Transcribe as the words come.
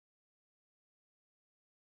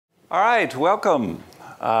All right, welcome.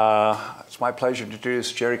 It's my pleasure to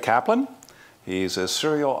introduce Jerry Kaplan. He's a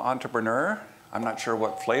serial entrepreneur. I'm not sure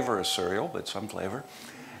what flavor is cereal, but some flavor.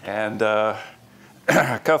 And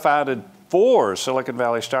co-founded 4 Silicon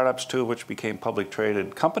Valley startups, 2 of which became public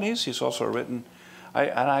traded companies. He's also written,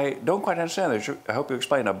 and I don't quite understand this, I hope you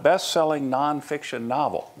explain, a best-selling nonfiction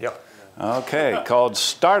novel. Yep. Okay, called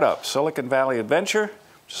Startup, Silicon Valley Adventure,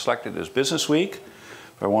 selected as Business Week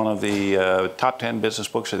for one of the top 10 business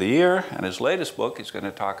books of the year. And his latest book, he's going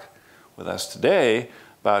to talk with us today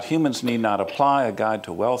about Humans Need Not Apply, a guide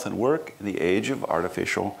to wealth and work in the age of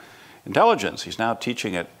artificial intelligence. He's now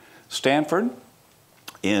teaching at Stanford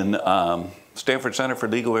in Stanford Center for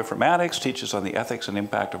Legal Informatics, teaches on the ethics and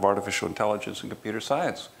impact of artificial intelligence and computer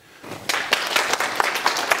science.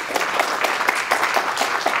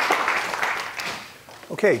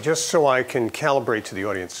 Okay, just so I can calibrate to the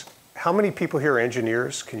audience, how many people here are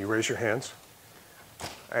engineers? Can you raise your hands?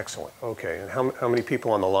 Excellent. Okay, and how many people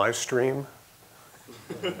on the live stream?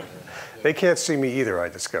 They can't see me either, I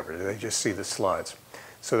discovered. They just see the slides.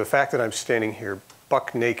 So the fact that I'm standing here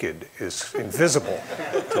buck naked is invisible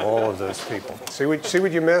to all of those people. See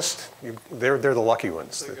what you missed? They're the lucky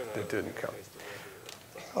ones that didn't come.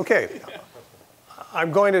 Okay,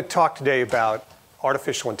 I'm going to talk today about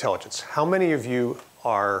artificial intelligence. How many of you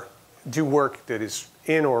do work that is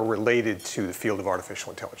in or related to the field of artificial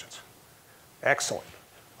intelligence? Excellent.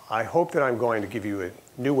 I hope that I'm going to give you a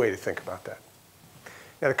new way to think about that.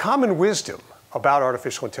 Now, the common wisdom about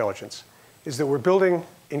artificial intelligence is that we're building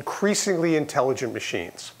increasingly intelligent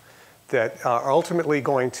machines that are ultimately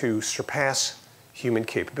going to surpass human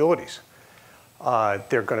capabilities.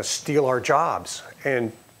 They're going to steal our jobs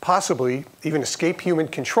and possibly even escape human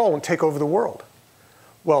control and take over the world.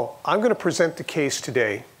 Well, I'm going to present the case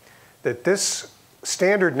today that this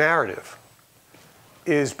standard narrative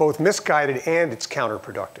is both misguided and it's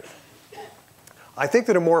counterproductive. I think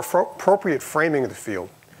that a more appropriate framing of the field,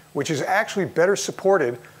 which is actually better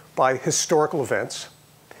supported by historical events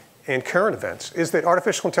and current events, is that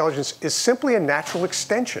artificial intelligence is simply a natural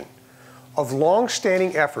extension of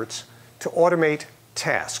long-standing efforts to automate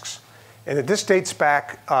tasks. And that this dates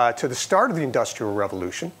back to the start of the Industrial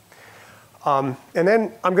Revolution. And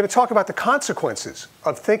then I'm going to talk about the consequences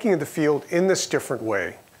of thinking of the field in this different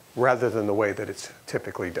way rather than the way that it's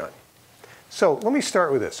typically done. So let me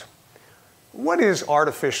start with this. What is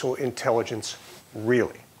artificial intelligence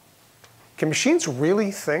really? Can machines really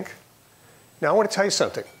think? Now I want to tell you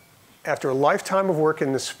something. After a lifetime of work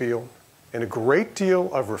in this field and a great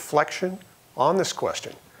deal of reflection on this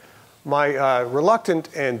question, my reluctant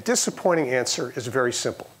and disappointing answer is very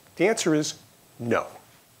simple. The answer is no.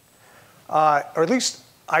 Or at least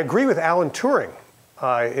I agree with Alan Turing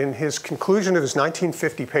in his conclusion of his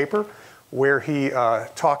 1950 paper where he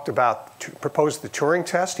proposed the Turing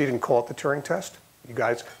test. He didn't call it the Turing test. You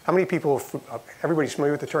guys, how many people, everybody's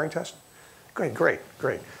familiar with the Turing test? Great.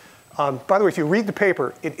 By the way, if you read the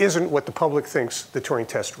paper, it isn't what the public thinks the Turing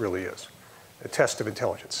test really is. A test of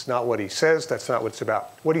intelligence. Not what he says, that's not what it's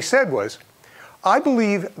about. What he said was, I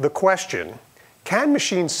believe the question, can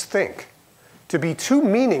machines think, to be too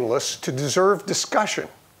meaningless to deserve discussion.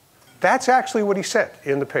 That's actually what he said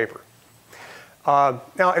in the paper. Now,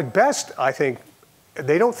 at best, I think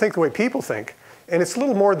they don't think the way people think, and it's a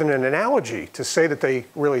little more than an analogy to say that they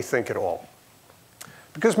really think at all.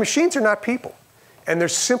 Because machines are not people, and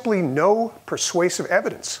there's simply no persuasive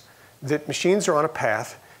evidence that machines are on a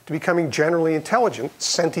path to becoming generally intelligent,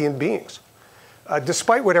 sentient beings,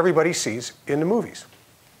 despite what everybody sees in the movies.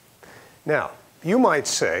 Now, you might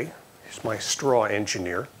say, here's my straw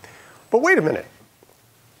engineer, but wait a minute.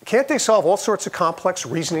 Can't they solve all sorts of complex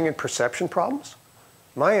reasoning and perception problems?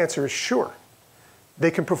 My answer is sure. They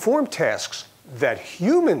can perform tasks that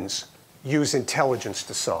humans use intelligence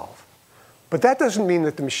to solve. But that doesn't mean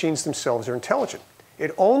that the machines themselves are intelligent.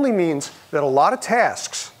 It only means that a lot of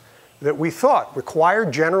tasks that we thought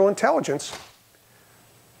required general intelligence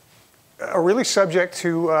are really subject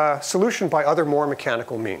to solution by other more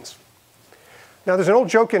mechanical means. Now, there's an old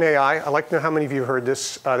joke in AI. I'd like to know how many of you have heard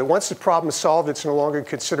this, that once the problem is solved, it's no longer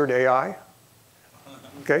considered AI.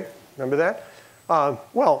 Okay, remember that?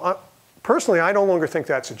 Personally, I no longer think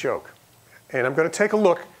that's a joke. And I'm going to take a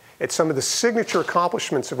look at some of the signature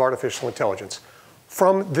accomplishments of artificial intelligence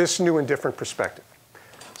from this new and different perspective.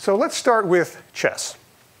 So let's start with chess.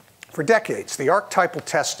 For decades, the archetypal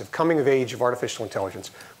test of coming of age of artificial intelligence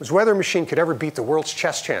was whether a machine could ever beat the world's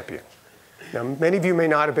chess champion. Now, many of you may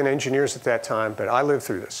not have been engineers at that time, but I lived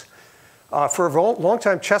through this. For a long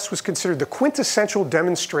time, chess was considered the quintessential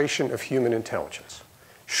demonstration of human intelligence.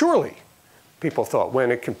 Surely, people thought,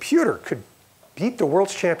 when a computer could beat the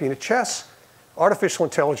world's champion at chess, artificial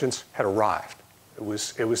intelligence had arrived. It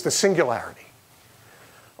was the singularity.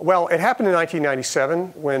 Well, it happened in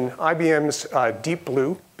 1997 when IBM's Deep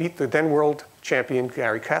Blue beat the then world champion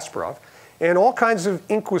Garry Kasparov, and all kinds of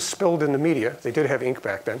ink was spilled in the media. They did have ink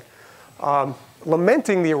back then,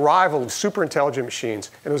 lamenting the arrival of super intelligent machines.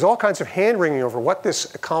 And there was all kinds of hand-wringing over what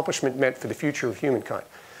this accomplishment meant for the future of humankind.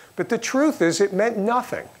 But the truth is it meant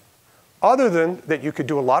nothing other than that you could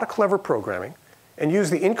do a lot of clever programming and use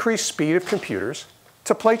the increased speed of computers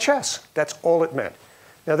to play chess. That's all it meant.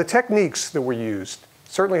 Now, the techniques that were used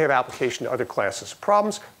certainly have application to other classes of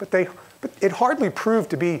problems, but it hardly proved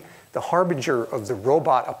to be the harbinger of the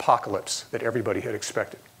robot apocalypse that everybody had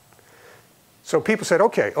expected. So people said,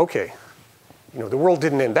 okay, the world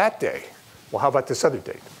didn't end that day. Well, how about this other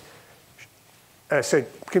date? I said,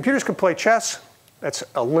 computers can play chess. That's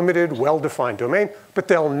a limited, well-defined domain, but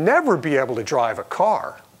they'll never be able to drive a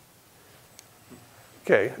car.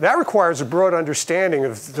 Okay, that requires a broad understanding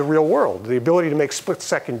of the real world, the ability to make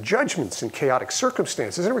split-second judgments in chaotic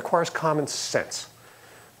circumstances, and it requires common sense.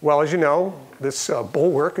 Well, as you know, this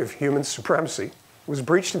bulwark of human supremacy was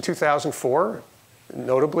breached in 2004,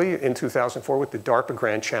 notably in 2004 with the DARPA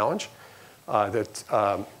Grand Challenge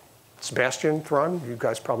that Sebastian Thrun, you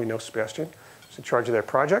guys probably know Sebastian, was in charge of that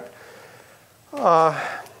project. But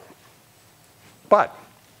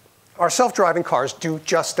our self-driving cars do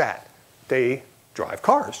just that. They drive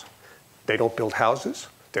cars. They don't build houses.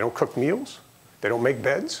 They don't cook meals. They don't make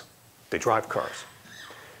beds. They drive cars.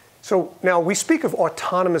 So now we speak of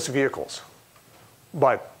autonomous vehicles,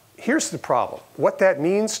 but here's the problem. What that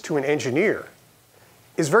means to an engineer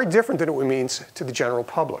is very different than what it means to the general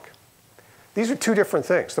public. These are two different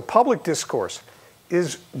things. The public discourse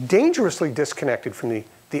is dangerously disconnected from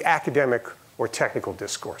the academic or technical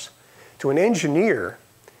discourse. To an engineer,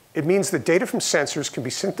 it means that data from sensors can be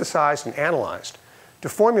synthesized and analyzed to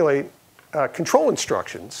formulate control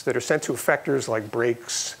instructions that are sent to effectors like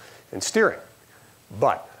brakes and steering.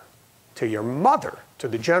 But to your mother, to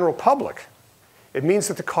the general public, it means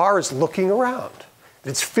that the car is looking around, that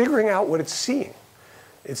it's figuring out what it's seeing,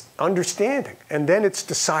 it's understanding, and then it's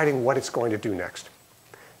deciding what it's going to do next.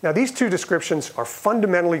 Now, these two descriptions are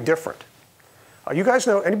fundamentally different. You guys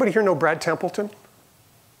know, anybody here know Brad Templeton?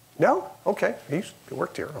 No? Okay, he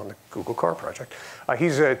worked here on the Google car project.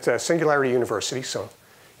 He's at Singularity University, so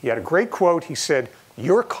he had a great quote. He said,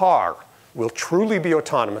 "Your car will truly be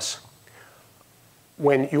autonomous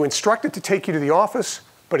when you instruct it to take you to the office,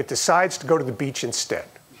 but it decides to go to the beach instead."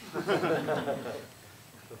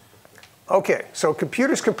 Okay, so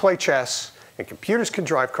computers can play chess and computers can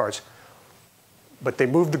drive cars, but they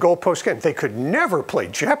moved the goalpost again. They could never play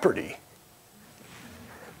Jeopardy.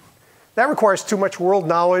 That requires too much world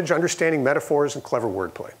knowledge, understanding metaphors, and clever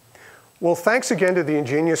wordplay. Well, thanks again to the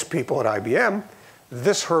ingenious people at IBM,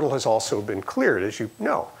 this hurdle has also been cleared, as you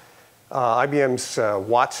know. IBM's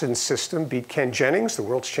Watson system beat Ken Jennings, the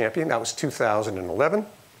world's champion. That was 2011.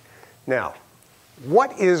 Now,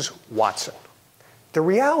 what is Watson? The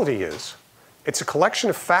reality is, it's a collection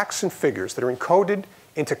of facts and figures that are encoded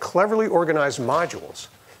into cleverly organized modules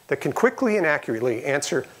that can quickly and accurately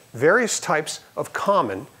answer various types of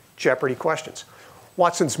common Jeopardy questions.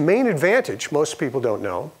 Watson's main advantage, most people don't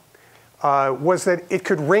know, was that it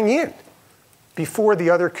could ring in before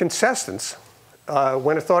the other contestants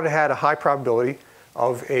when it thought it had a high probability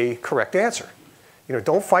of a correct answer.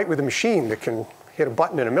 Don't fight with a machine that can hit a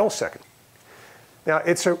button in a millisecond. Now,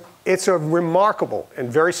 it's a remarkable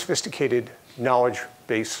and very sophisticated knowledge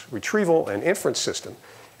base retrieval and inference system.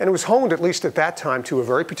 And it was honed, at least at that time, to a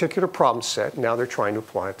very particular problem set. Now they're trying to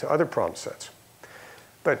apply it to other problem sets.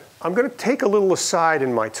 But I'm going to take a little aside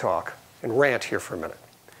in my talk and rant here for a minute.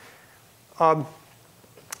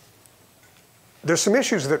 There's some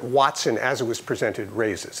issues that Watson, as it was presented,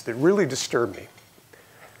 raises that really disturb me.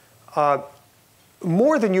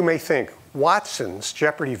 More than you may think, Watson's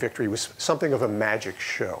Jeopardy victory was something of a magic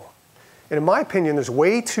show. And in my opinion, there's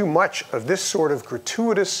way too much of this sort of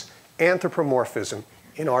gratuitous anthropomorphism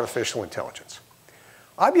in artificial intelligence.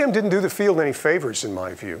 IBM didn't do the field any favors, in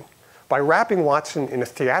my view, by wrapping Watson in a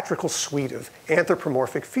theatrical suite of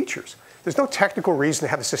anthropomorphic features. There's no technical reason to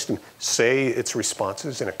have the system say its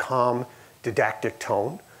responses in a calm, didactic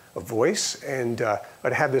tone of voice, and to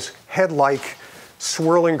have this head-like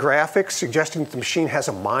swirling graphics suggesting that the machine has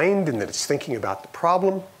a mind and that it's thinking about the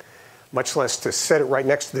problem, much less to set it right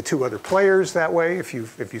next to the two other players that way, if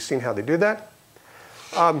you've seen how they did that.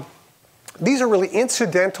 These are really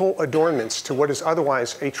incidental adornments to what is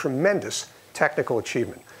otherwise a tremendous technical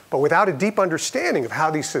achievement. But without a deep understanding of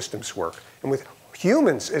how these systems work, and with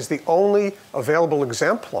humans as the only available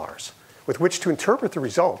exemplars with which to interpret the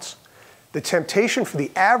results, the temptation for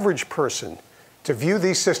the average person To view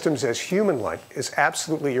these systems as human-like is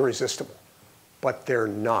absolutely irresistible, but they're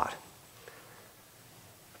not.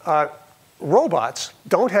 Robots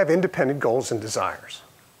don't have independent goals and desires.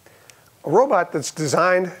 A robot that's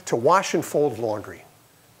designed to wash and fold laundry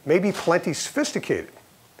may be plenty sophisticated.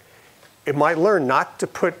 It might learn not to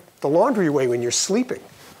put the laundry away when you're sleeping,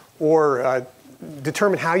 or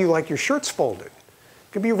determine how you like your shirts folded.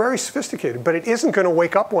 It can be very sophisticated, but it isn't going to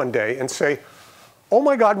wake up one day and say, oh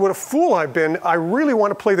my God, what a fool I've been. I really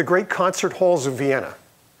want to play the great concert halls of Vienna.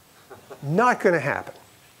 Not going to happen.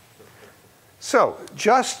 So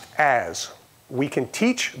just as we can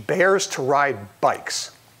teach bears to ride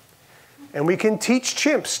bikes, and we can teach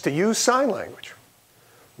chimps to use sign language,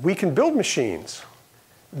 we can build machines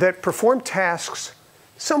that perform tasks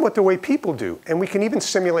somewhat the way people do, and we can even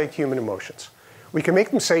simulate human emotions. We can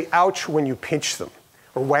make them say ouch when you pinch them,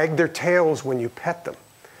 or wag their tails when you pet them.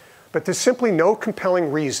 But there's simply no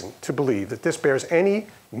compelling reason to believe that this bears any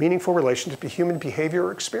meaningful relation to human behavior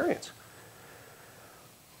or experience.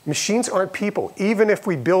 Machines aren't people, even if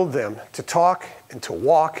we build them to talk and to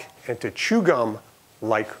walk and to chew gum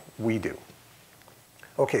like we do.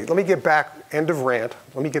 Okay, let me get back, end of rant.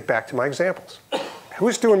 Let me get back to my examples.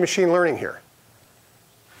 Who's doing machine learning here?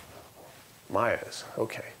 Maya is,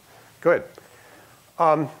 okay, good.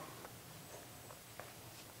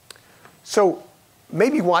 So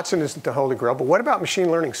maybe Watson isn't the Holy Grail, but what about machine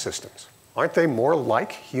learning systems? Aren't they more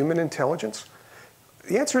like human intelligence?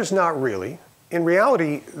 The answer is not really. In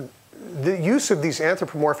reality, the use of these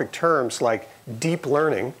anthropomorphic terms like deep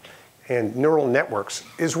learning and neural networks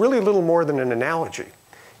is really little more than an analogy.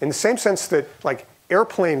 In the same sense that like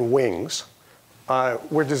airplane wings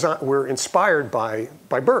were inspired by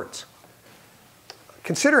birds.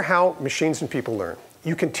 Consider how machines and people learn.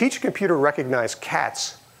 You can teach a computer to recognize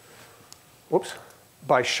cats,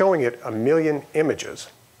 by showing it 1 million images,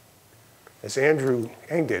 as Andrew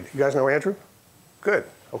Ng did. You guys know Andrew? Good,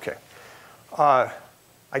 okay.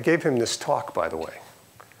 I gave him this talk, by the way.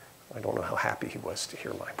 I don't know how happy he was to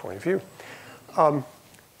hear my point of view.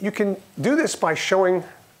 You can do this by showing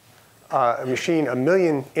a machine 1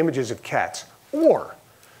 million images of cats, or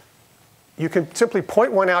you can simply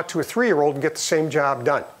point one out to a 3-year-old and get the same job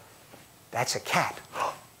done. That's a cat.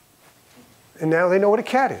 And now they know what a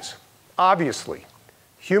cat is. Obviously,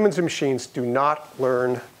 humans and machines do not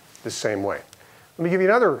learn the same way. Let me give you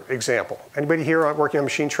another example. Anybody here working on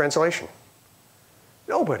machine translation?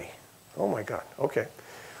 Nobody. Oh my God, okay.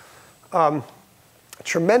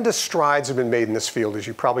 Tremendous strides have been made in this field, as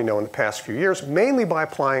you probably know, in the past few years, mainly by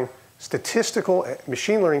applying statistical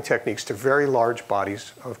machine learning techniques to very large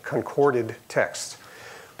bodies of concorded texts.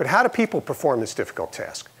 But how do people perform this difficult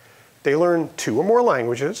task? They learn 2 or more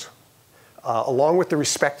languages, along with the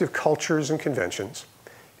respective cultures and conventions,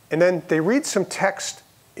 and then they read some text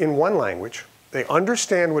in one language, they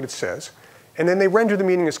understand what it says, and then they render the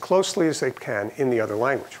meaning as closely as they can in the other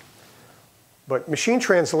language. But machine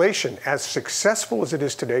translation, as successful as it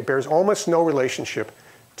is today, bears almost no relationship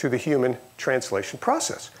to the human translation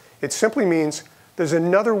process. It simply means there's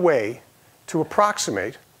another way to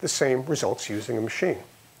approximate the same results using a machine.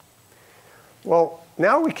 Well,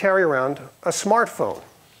 now we carry around a smartphone.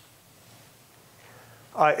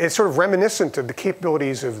 It's sort of reminiscent of the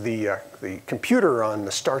capabilities of the computer on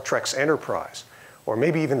the Star Trek's Enterprise, or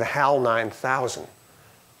maybe even the HAL 9000,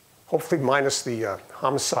 hopefully minus the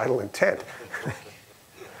homicidal intent.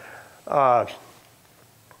 What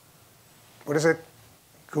is it?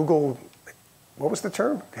 Google, what was the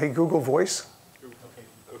term? Hey, Google Voice?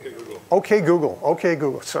 Okay, Google. Okay, Google. Okay,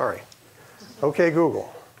 Google. Sorry. Okay,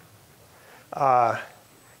 Google.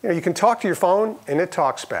 You can talk to your phone, and it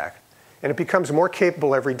talks back. And it becomes more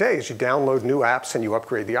capable every day as you download new apps and you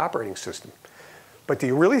upgrade the operating system. But do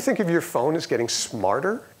you really think of your phone as getting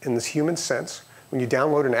smarter in this human sense when you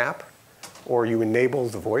download an app or you enable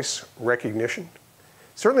the voice recognition?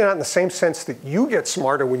 Certainly not in the same sense that you get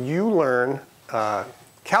smarter when you learn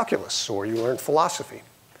calculus or you learn philosophy.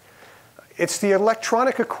 It's the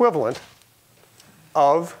electronic equivalent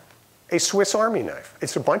of a Swiss Army knife.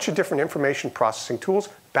 It's a bunch of different information processing tools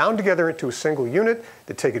bound together into a single unit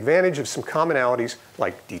that take advantage of some commonalities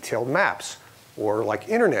like detailed maps or like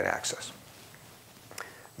internet access.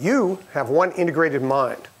 You have one integrated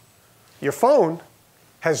mind. Your phone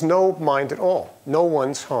has no mind at all. No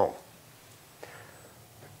one's home.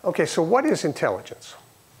 Okay, so what is intelligence?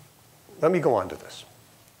 Let me go on to this.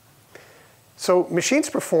 So machines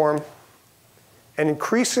perform an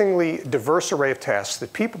increasingly diverse array of tasks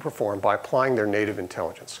that people perform by applying their native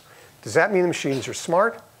intelligence. Does that mean the machines are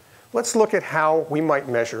smart? Let's look at how we might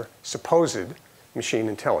measure supposed machine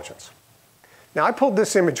intelligence. Now, I pulled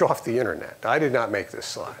this image off the internet. I did not make this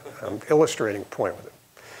slide. I'm illustrating a point with it.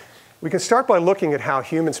 We can start by looking at how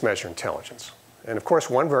humans measure intelligence. And of course,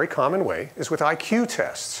 one very common way is with IQ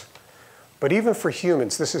tests. But even for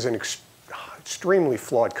humans, this is an extremely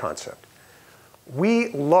flawed concept. We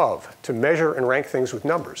love to measure and rank things with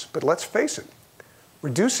numbers, but let's face it,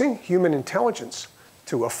 reducing human intelligence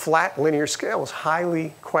to a flat linear scale is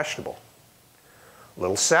highly questionable.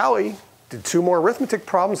 Little Sally did 2 more arithmetic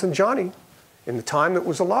problems than Johnny in the time that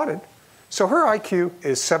was allotted, so her IQ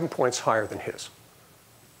is 7 points higher than his.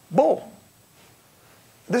 Bull.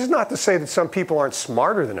 This is not to say that some people aren't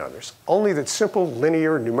smarter than others, only that simple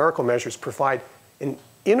linear numerical measures provide an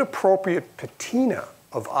inappropriate patina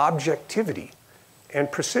of objectivity and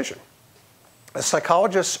precision. As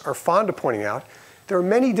psychologists are fond of pointing out, there are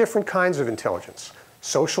many different kinds of intelligence: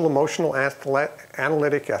 social, emotional,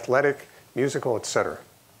 analytic, athletic, musical, etc.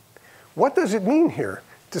 What does it mean here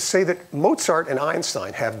to say that Mozart and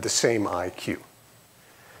Einstein have the same IQ?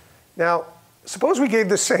 Now, suppose we gave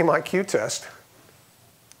this same IQ test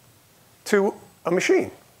to a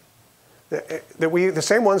machine, the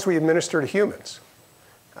same ones we administer to humans.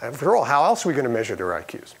 After all, how else are we going to measure their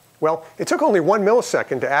IQs? Well, it took only 1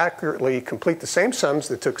 millisecond to accurately complete the same sums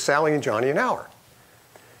that took Sally and Johnny an hour.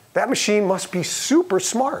 That machine must be super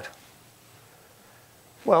smart.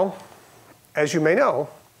 Well, as you may know,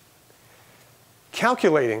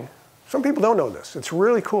 calculating, some people don't know this, it's a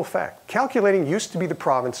really cool fact. Calculating used to be the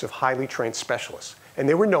province of highly trained specialists, and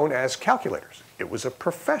they were known as calculators. It was a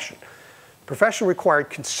profession. The profession required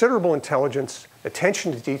considerable intelligence,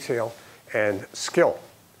 attention to detail, and skill.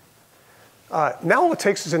 Now all it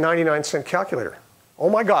takes is a 99-cent calculator. Oh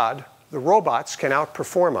my God, the robots can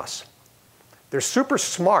outperform us. They're super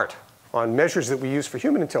smart on measures that we use for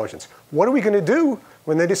human intelligence. What are we going to do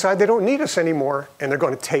when they decide they don't need us anymore and they're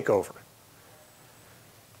going to take over?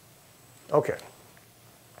 Okay.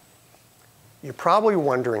 You're probably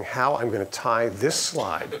wondering how I'm going to tie this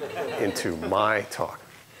slide into my talk.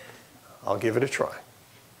 I'll give it a try.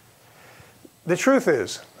 The truth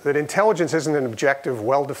is that intelligence isn't an objective,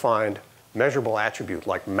 well-defined, measurable attribute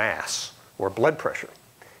like mass or blood pressure.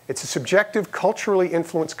 It's a subjective, culturally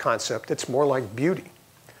influenced concept that's more like beauty.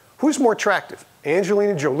 Who's more attractive,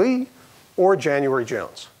 Angelina Jolie or January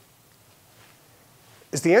Jones?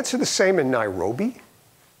 Is the answer the same in Nairobi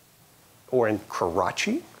or in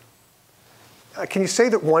Karachi? Can you say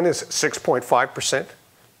that one is 6.5%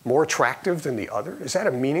 more attractive than the other? Is that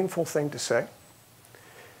a meaningful thing to say?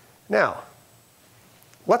 Now,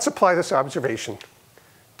 let's apply this observation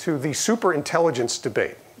to the superintelligence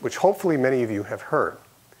debate, which hopefully many of you have heard.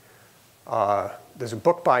 There's a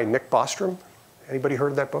book by Nick Bostrom. Anybody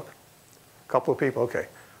heard of that book? A couple of people? Okay.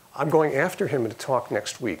 I'm going after him in a talk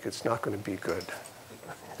next week. It's not going to be good.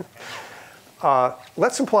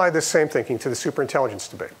 Let's apply this same thinking to the superintelligence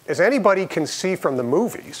debate. As anybody can see from the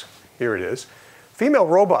movies, here it is, female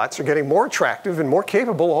robots are getting more attractive and more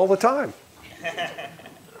capable all the time.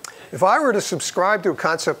 If I were to subscribe to a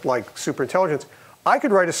concept like superintelligence, I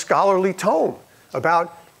could write a scholarly tome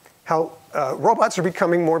about how robots are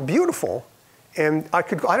becoming more beautiful. And I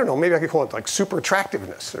don't know, maybe I could call it like super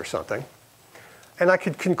attractiveness or something. And I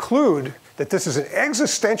could conclude that this is an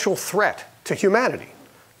existential threat to humanity.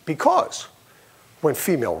 Because when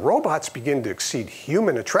female robots begin to exceed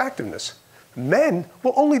human attractiveness, men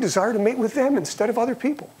will only desire to mate with them instead of other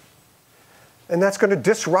people. And that's going to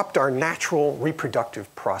disrupt our natural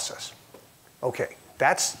reproductive process. Okay,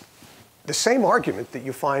 that's the same argument that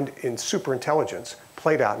you find in superintelligence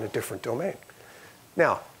played out in a different domain.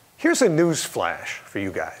 Now, here's a news flash for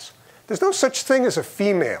you guys. There's no such thing as a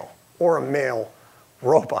female or a male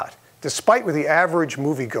robot, despite what the average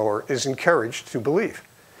moviegoer is encouraged to believe.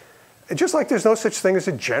 And just like there's no such thing as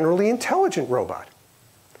a generally intelligent robot.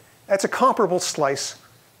 That's a comparable slice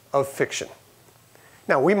of fiction.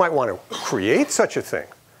 Now, we might want to create such a thing,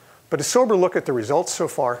 but a sober look at the results so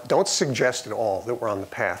far don't suggest at all that we're on the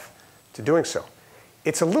path to doing so.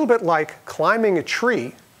 It's a little bit like climbing a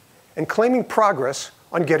tree and claiming progress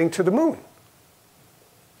on getting to the moon.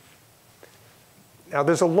 Now,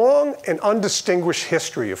 there's a long and undistinguished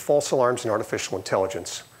history of false alarms in artificial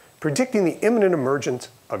intelligence, predicting the imminent emergence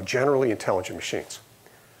of generally intelligent machines.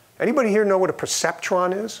 Anybody here know what a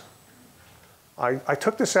perceptron is? I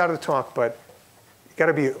took this out of the talk, but you got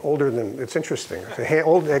to be older than, it's interesting.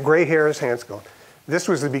 Gray hairs, hands going. This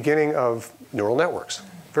was the beginning of neural networks.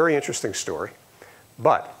 Very interesting story.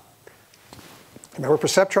 But remember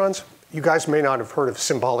perceptrons? You guys may not have heard of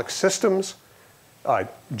symbolic systems,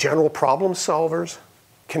 general problem solvers,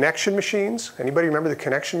 connection machines. Anybody remember the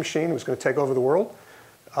connection machine was going to take over the world?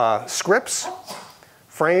 Scripts,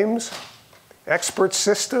 frames, expert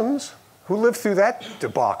systems, Who lived through that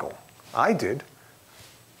debacle? I did.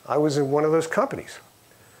 I was in one of those companies.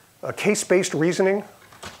 Case-based reasoning,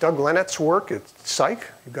 Doug Lennett's work at Psych,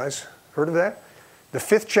 you guys heard of that? The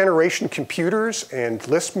 5th generation computers and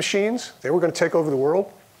Lisp machines, they were going to take over the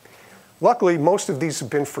world. Luckily, most of these have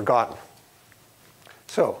been forgotten.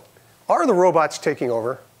 So, are the robots taking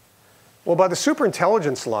over? Well, by the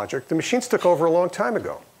superintelligence logic, the machines took over a long time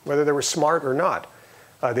ago, whether they were smart or not.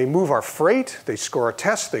 They move our freight, they score our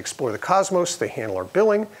tests, they explore the cosmos, they handle our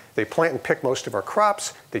billing, they plant and pick most of our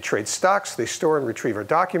crops, they trade stocks, they store and retrieve our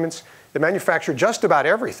documents, they manufacture just about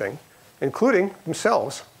everything, including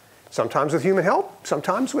themselves, sometimes with human help,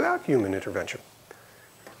 sometimes without human intervention.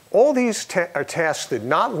 All these are tasks that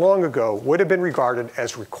not long ago would have been regarded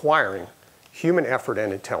as requiring human effort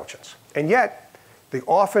and intelligence. And yet, the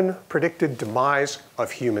often predicted demise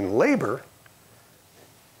of human labor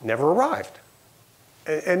never arrived.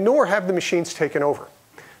 And nor have the machines taken over.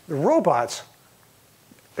 The robots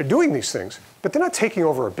are doing these things, but they're not taking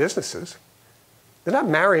over our businesses. They're not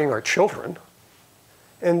marrying our children.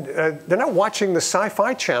 And they're not watching the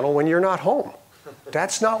sci-fi channel when you're not home.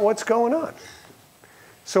 That's not what's going on.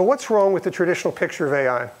 So what's wrong with the traditional picture of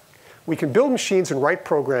AI? We can build machines and write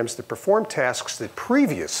programs that perform tasks that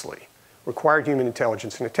previously required human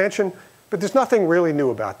intelligence and attention, but there's nothing really new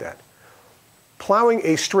about that. Plowing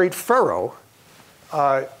a straight furrow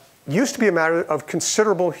used to be a matter of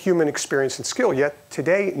considerable human experience and skill, yet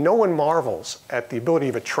today no one marvels at the ability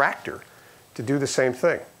of a tractor to do the same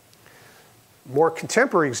thing. More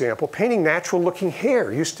contemporary example, painting natural-looking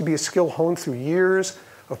hair used to be a skill honed through years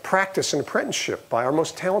of practice and apprenticeship by our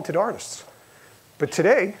most talented artists. But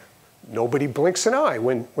today, nobody blinks an eye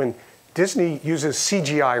when Disney uses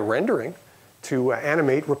CGI rendering to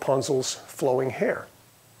animate Rapunzel's flowing hair.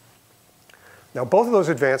 Now, both of those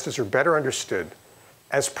advances are better understood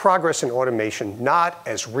as progress in automation, not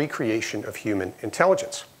as recreation of human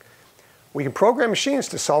intelligence. We can program machines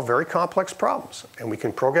to solve very complex problems, and we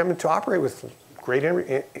can program them to operate with great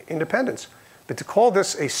independence. But to call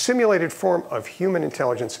this a simulated form of human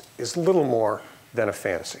intelligence is little more than a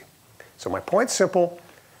fantasy. So my point's simple.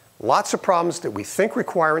 Lots of problems that we think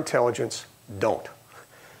require intelligence don't.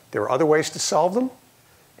 There are other ways to solve them,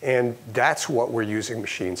 and that's what we're using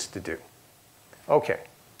machines to do. Okay.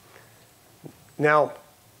 Now,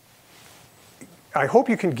 I hope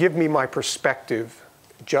you can give me my perspective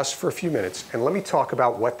just for a few minutes, and let me talk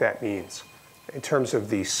about what that means in terms of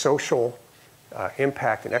the social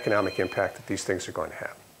impact and economic impact that these things are going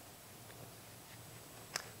to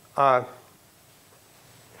have.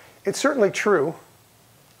 It's certainly true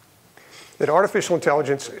that artificial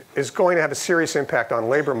intelligence is going to have a serious impact on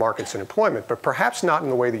labor markets and employment, but perhaps not in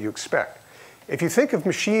the way that you expect. If you think of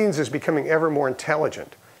machines as becoming ever more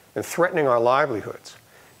intelligent and threatening our livelihoods,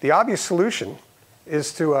 the obvious solution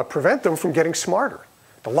is to prevent them from getting smarter,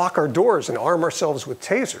 to lock our doors and arm ourselves with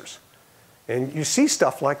tasers. And you see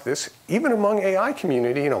stuff like this even among AI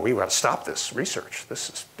community. You know, we got to stop this research. This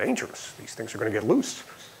is dangerous. These things are going to get loose.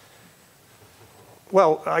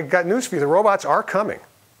 Well, I got news for you. The robots are coming.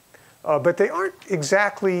 But they aren't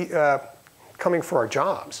exactly coming for our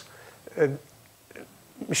jobs.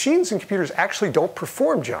 Machines and computers actually don't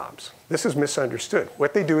perform jobs. This is misunderstood.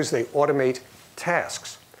 What they do is they automate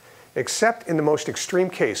tasks. Except in the most extreme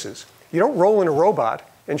cases, you don't roll in a robot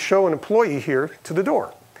and show an employee here to the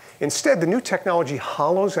door. Instead, the new technology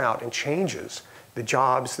hollows out and changes the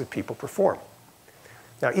jobs that people perform.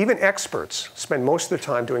 Now, even experts spend most of their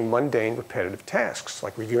time doing mundane, repetitive tasks,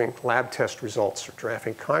 like reviewing lab test results or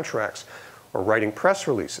drafting contracts or writing press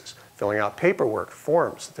releases, filling out paperwork,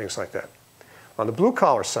 forms, and things like that. On the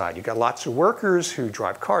blue-collar side, you've got lots of workers who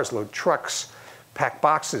drive cars, load trucks, pack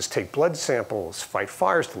boxes, take blood samples, fight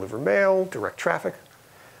fires, deliver mail, direct traffic.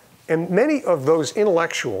 And many of those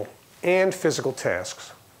intellectual and physical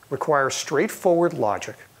tasks require straightforward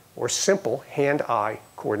logic or simple hand-eye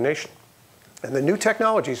coordination. And the new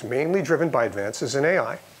technologies, mainly driven by advances in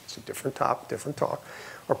AI, it's a different talk,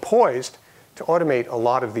 are poised to automate a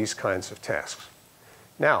lot of these kinds of tasks.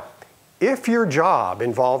 Now, if your job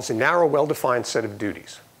involves a narrow, well-defined set of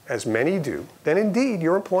duties, as many do, then indeed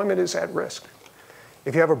your employment is at risk.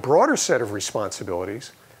 If you have a broader set of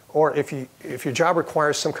responsibilities, or if your job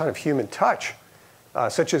requires some kind of human touch,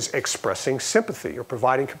 such as expressing sympathy or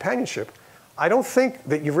providing companionship, I don't think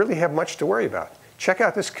that you really have much to worry about. Check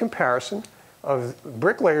out this comparison of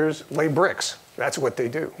bricklayers lay bricks. That's what they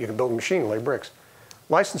do. You can build a machine and lay bricks.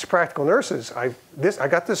 Licensed practical nurses, I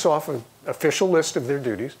got this off an official list of their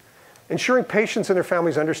duties. Ensuring patients and their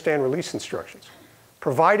families understand release instructions.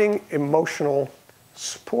 Providing emotional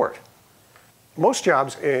support. Most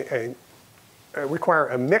jobs require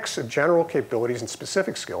a mix of general capabilities and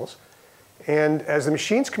specific skills. And as the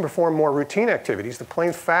machines can perform more routine activities, the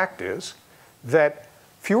plain fact is that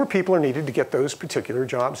fewer people are needed to get those particular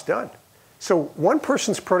jobs done. So one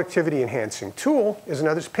person's productivity enhancing tool is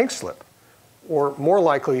another's pink slip, or more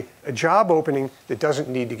likely, a job opening that doesn't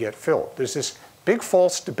need to get filled. There's this big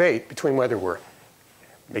false debate between whether we're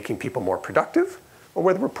making people more productive or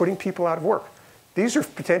whether we're putting people out of work. These are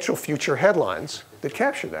potential future headlines that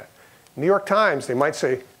capture that. New York Times, they might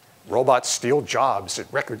say, robots steal jobs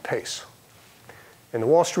at record pace. And the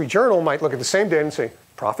Wall Street Journal might look at the same data and say,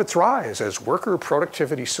 profits rise as worker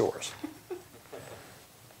productivity soars.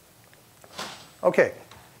 Okay,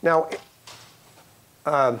 now,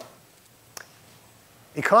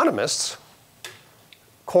 economists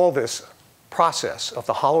call this process of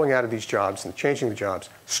the hollowing out of these jobs and changing the jobs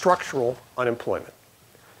structural unemployment.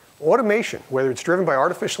 Automation, whether it's driven by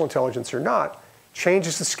artificial intelligence or not,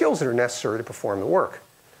 changes the skills that are necessary to perform the work.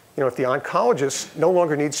 You know, if the oncologist no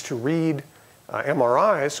longer needs to read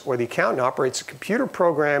MRIs, or the accountant operates a computer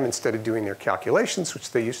program instead of doing their calculations,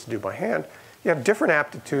 which they used to do by hand, you have different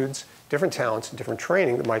aptitudes, different talents, and different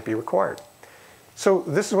training that might be required. So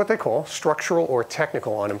this is what they call structural or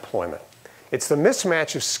technical unemployment. It's the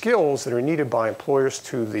mismatch of skills that are needed by employers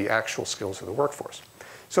to the actual skills of the workforce.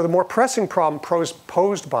 So the more pressing problem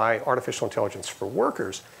posed by artificial intelligence for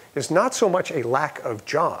workers is not so much a lack of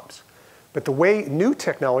jobs, but the way new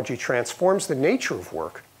technology transforms the nature of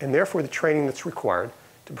work and therefore the training that's required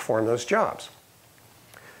to perform those jobs.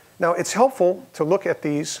 Now, it's helpful to look at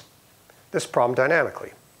this problem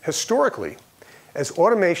dynamically. Historically, as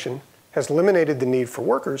automation has eliminated the need for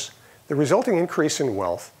workers, the resulting increase in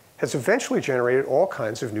wealth has eventually generated all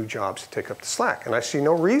kinds of new jobs to take up the slack. And I see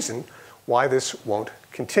no reason why this won't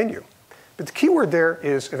continue. But the key word there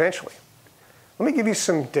is eventually. Let me give you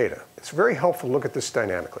some data. It's very helpful to look at this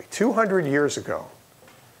dynamically. 200 years ago,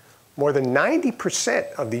 more than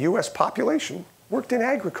 90% of the US population worked in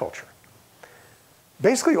agriculture.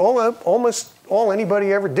 Basically, almost all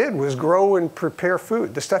anybody ever did was grow and prepare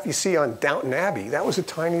food. The stuff you see on Downton Abbey, that was a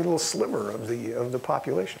tiny little sliver of the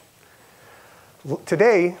population.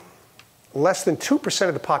 Today, less than 2%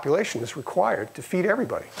 of the population is required to feed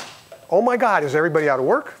everybody. Oh my God, is everybody out of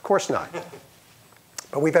work? Of course not.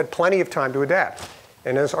 But we've had plenty of time to adapt.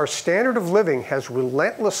 And as our standard of living has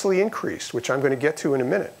relentlessly increased, which I'm going to get to in a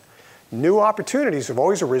minute, new opportunities have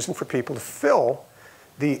always arisen for people to fill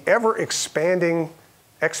the ever-expanding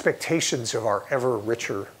expectations of our ever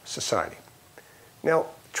richer society. Now,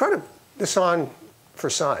 try to this on for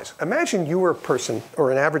size. Imagine you were a person,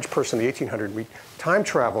 or an average person in the 1800s, we time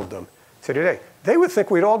traveled them to today. They would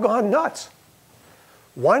think we'd all gone nuts.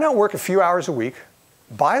 Why not work a few hours a week,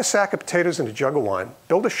 buy a sack of potatoes and a jug of wine,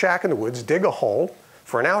 build a shack in the woods, dig a hole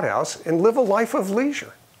for an outhouse, and live a life of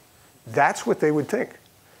leisure? That's what they would think.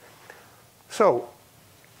 So,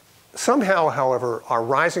 somehow, however, our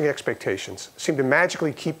rising expectations seem to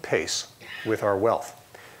magically keep pace with our wealth.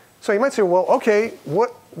 So you might say, well, okay,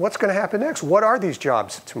 what's going to happen next? What are these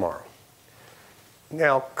jobs tomorrow?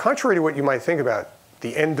 Now, contrary to what you might think about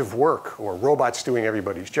the end of work or robots doing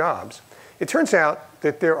everybody's jobs, it turns out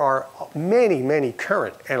that there are many, many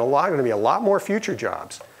current and going to be a lot more future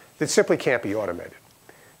jobs that simply can't be automated.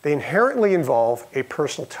 They inherently involve a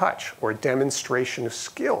personal touch or a demonstration of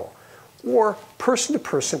skill or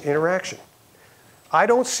person-to-person interaction. I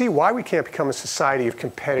don't see why we can't become a society of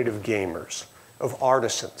competitive gamers, of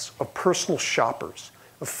artisans, of personal shoppers,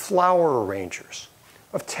 of flower arrangers,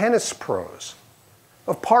 of tennis pros,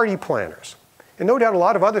 of party planners, and no doubt a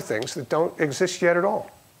lot of other things that don't exist yet at all.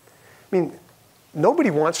 I mean,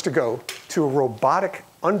 nobody wants to go to a robotic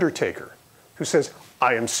undertaker who says,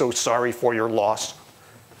 "I am so sorry for your loss."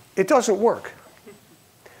 It doesn't work.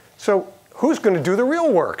 So who's going to do the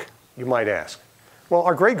real work, you might ask? Well,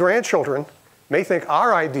 our great-grandchildren may think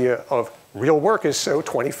our idea of real work is so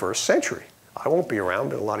 21st century. I won't be around,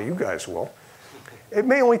 but a lot of you guys will. It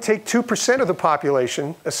may only take 2% of the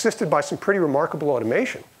population, assisted by some pretty remarkable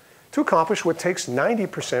automation, to accomplish what takes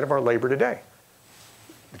 90% of our labor today.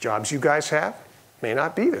 The jobs you guys have may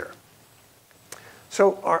not be there.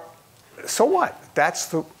 So what? That's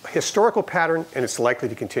the historical pattern, and it's likely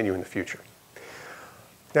to continue in the future.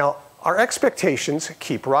 Now, our expectations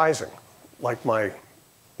keep rising. Like my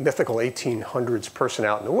mythical 1800s person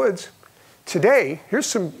out in the woods, today, here's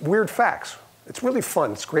some weird facts. It's really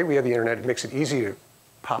fun. It's great we have the internet. It makes it easy to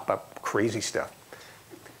pop up crazy stuff.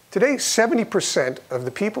 Today, 70% of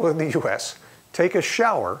the people in the US take a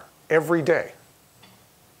shower every day.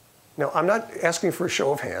 Now, I'm not asking for a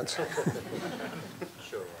show of hands.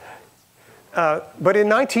 But in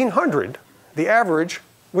 1900, the average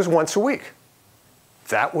was once a week.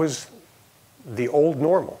 That was the old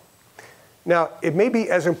normal. Now, it may be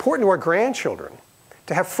as important to our grandchildren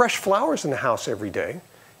to have fresh flowers in the house every day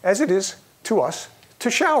as it is to us to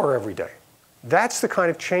shower every day. That's the kind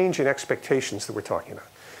of change in expectations that we're talking about.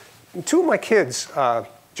 And 2 of my kids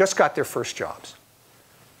just got their first jobs.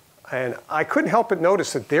 And I couldn't help but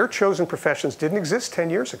notice that their chosen professions didn't exist 10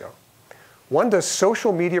 years ago. One does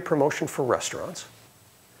social media promotion for restaurants.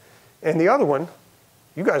 And the other one,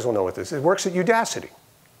 you guys will know what this is, it works at Udacity,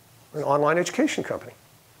 an online education company.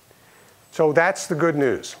 So that's the good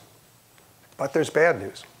news. But there's bad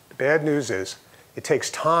news. The bad news is it takes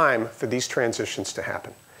time for these transitions to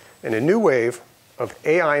happen. And a new wave of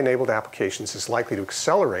AI-enabled applications is likely to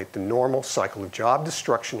accelerate the normal cycle of job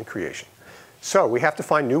destruction and creation. So we have to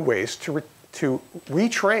find new ways to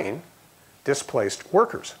retrain displaced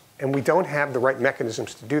workers. And we don't have the right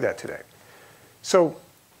mechanisms to do that today. So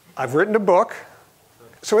I've written a book.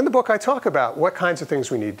 So in the book, I talk about what kinds of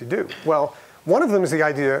things we need to do. Well, one of them is the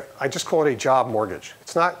idea, I just call it a job mortgage.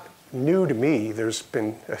 It's not new to me. There's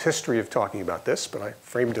been a history of talking about this, but I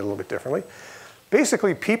framed it a little bit differently.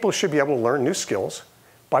 Basically, people should be able to learn new skills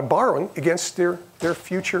by borrowing against their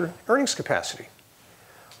future earnings capacity.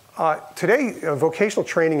 Today, vocational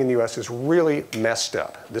training in the US is really messed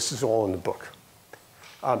up. This is all in the book.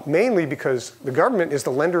 Mainly because the government is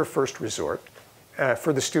the lender of first resort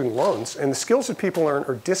for the student loans, and the skills that people learn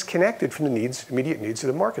are disconnected from the immediate needs of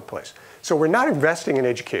the marketplace. So we're not investing in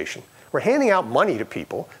education. We're handing out money to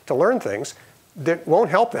people to learn things that won't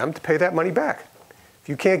help them to pay that money back. If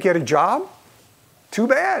you can't get a job, too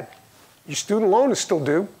bad. Your student loan is still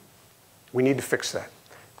due. We need to fix that.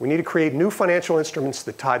 We need to create new financial instruments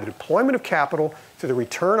that tie the deployment of capital to the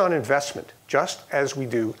return on investment, just as we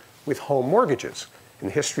do with home mortgages. And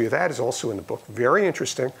the history of that is also in the book. Very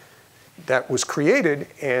interesting. That was created,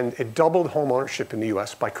 and it doubled home ownership in the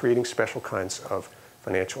US by creating special kinds of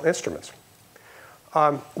financial instruments.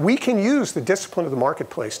 We can use the discipline of the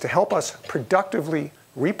marketplace to help us productively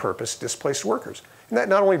repurpose displaced workers. And that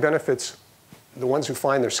not only benefits the ones who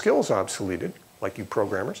find their skills obsoleted, like you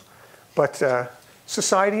programmers, but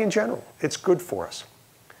society in general. It's good for us.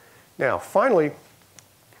 Now, finally,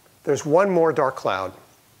 there's one more dark cloud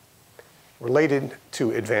related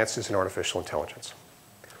to advances in artificial intelligence.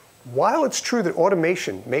 While it's true that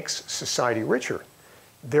automation makes society richer,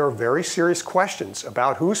 there are very serious questions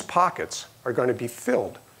about whose pockets are going to be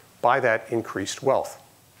filled by that increased wealth.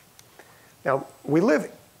 Now,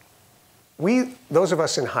 those of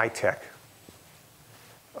us in high tech,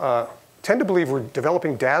 tend to believe we're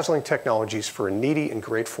developing dazzling technologies for a needy and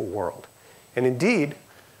grateful world. And indeed,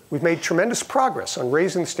 we've made tremendous progress on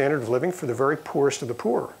raising the standard of living for the very poorest of the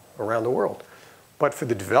poor around the world. But for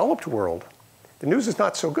the developed world, the news is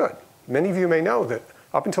not so good. Many of you may know that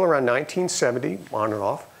up until around 1970, on and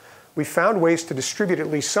off, we found ways to distribute at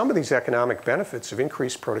least some of these economic benefits of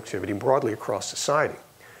increased productivity broadly across society.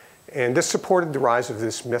 And this supported the rise of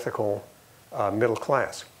this mythical middle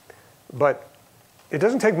class. But it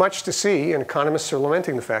doesn't take much to see, and economists are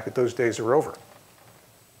lamenting the fact that those days are over.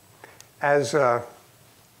 As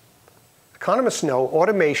economists know,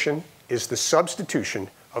 automation is the substitution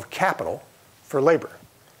of capital for labor.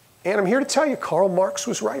 And I'm here to tell you, Karl Marx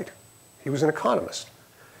was right. He was an economist.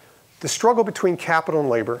 The struggle between capital and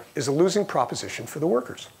labor is a losing proposition for the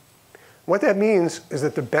workers. What that means is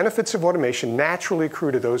that the benefits of automation naturally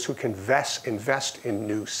accrue to those who can invest in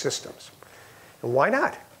new systems. And why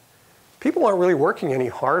not? People aren't really working any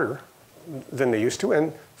harder than they used to,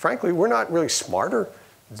 and frankly, we're not really smarter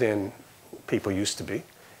than people used to be.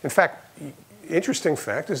 In fact, interesting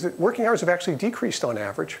fact is that working hours have actually decreased on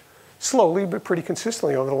average, slowly but pretty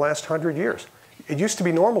consistently over the last 100 years. It used to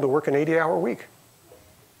be normal to work an 80-hour week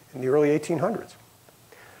in the early 1800s.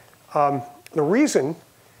 The reason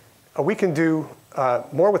we can do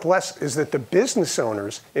more with less is that the business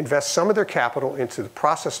owners invest some of their capital into the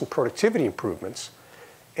process and productivity improvements,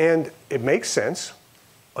 and it makes sense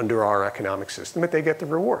under our economic system that they get the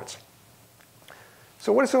rewards.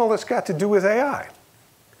 So what has all this got to do with AI?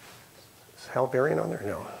 Is Hal Varian on there?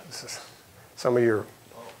 No. This is some of your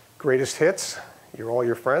greatest hits, all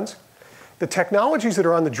your friends. The technologies that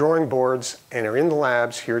are on the drawing boards and are in the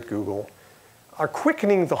labs here at Google are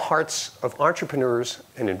quickening the hearts of entrepreneurs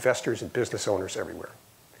and investors and business owners everywhere.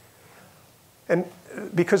 And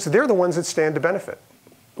because they're the ones that stand to benefit.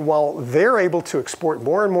 While they're able to export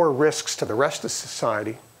more and more risks to the rest of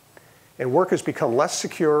society, and workers become less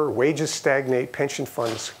secure, wages stagnate, pension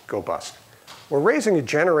funds go bust. We're raising a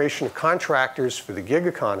generation of contractors for the gig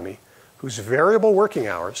economy whose variable working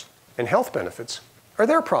hours and health benefits are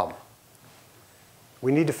their problem.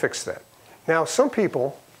 We need to fix that. Now, some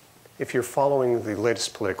people, if you're following the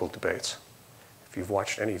latest political debates, if you've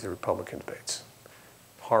watched any of the Republican debates,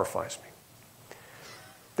 horrifies me.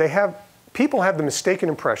 people have the mistaken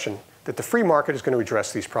impression that the free market is going to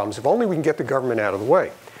address these problems if only we can get the government out of the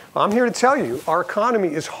way. I'm here to tell you our economy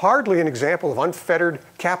is hardly an example of unfettered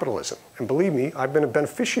capitalism. And believe me, I've been a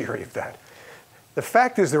beneficiary of that. The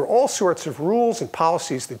fact is there are all sorts of rules and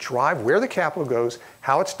policies that drive where the capital goes,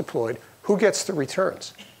 how it's deployed, who gets the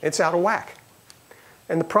returns. It's out of whack.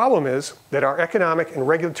 And the problem is that our economic and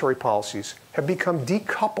regulatory policies have become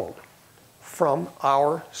decoupled from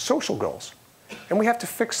our social goals. And we have to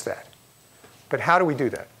fix that. But how do we do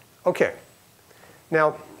that? Okay.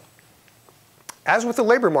 Now, as with the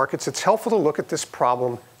labor markets, it's helpful to look at this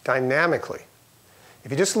problem dynamically.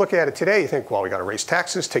 If you just look at it today, you think, well, we got to raise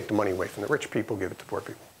taxes, take the money away from the rich people, give it to poor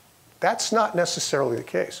people. That's not necessarily the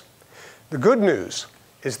case. The good news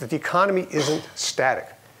is that the economy isn't static.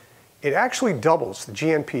 It actually doubles, the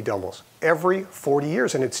GNP doubles, every 40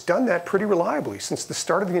 years, and it's done that pretty reliably since the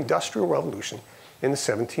start of the Industrial Revolution in the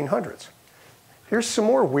 1700s. Here's some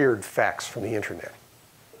more weird facts from the internet.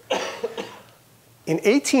 In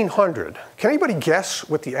 1800, can anybody guess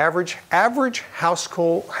what the average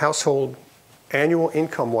household annual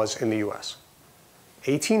income was in the US?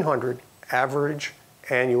 1800 average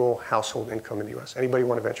annual household income in the US. Anybody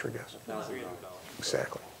want to venture a guess? $1,000.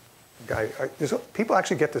 Exactly. People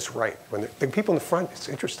actually get this right. The people in the front, it's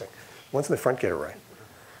interesting. Ones in the front get it right.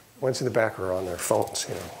 Ones in the back are on their phones,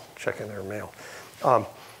 checking their mail.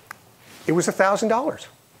 It was $1,000.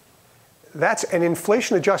 That's an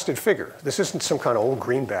inflation-adjusted figure. This isn't some kind of old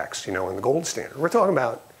greenbacks, in the gold standard. We're talking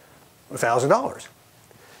about $1,000.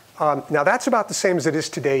 Now, that's about the same as it is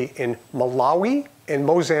today in Malawi and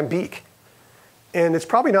Mozambique. And it's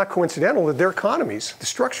probably not coincidental that their economies, the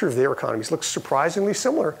structure of their economies, looks surprisingly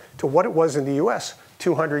similar to what it was in the US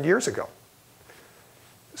 200 years ago.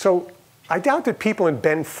 So I doubt that people in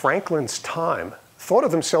Ben Franklin's time thought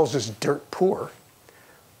of themselves as dirt poor,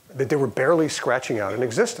 that they were barely scratching out an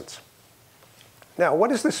existence. Now, what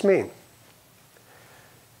does this mean?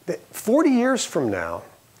 That 40 years from now,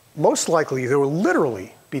 most likely there will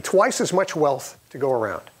literally be twice as much wealth to go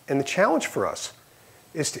around. And the challenge for us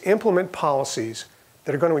is to implement policies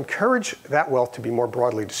that are going to encourage that wealth to be more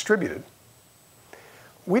broadly distributed.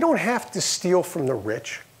 We don't have to steal from the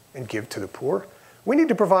rich and give to the poor. We need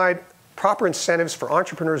to provide proper incentives for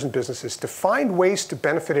entrepreneurs and businesses to find ways to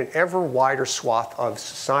benefit an ever wider swath of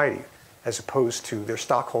society as opposed to their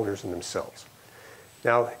stockholders and themselves.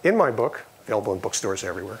 Now, in my book, available in bookstores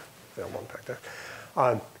everywhere, available back there,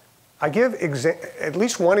 I give at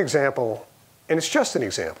least one example, and it's just an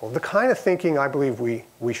example, of the kind of thinking I believe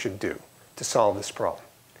we should do to solve this problem.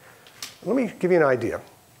 Let me give you an idea.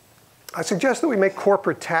 I suggest that we make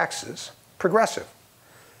corporate taxes progressive,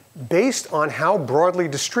 based on how broadly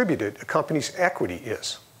distributed a company's equity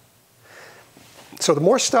is. So the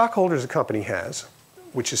more stockholders a company has,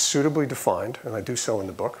 which is suitably defined, and I do so in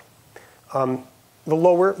the book, the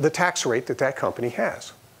lower the tax rate that that company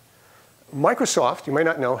has. Microsoft, you may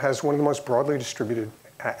not know, has one of the most broadly distributed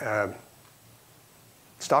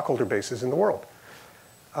stockholder bases in the world.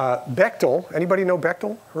 Bechtel, anybody know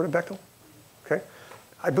Bechtel? Heard of Bechtel? Okay.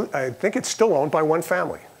 I think it's still owned by one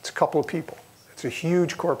family. It's a couple of people. It's a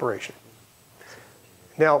huge corporation.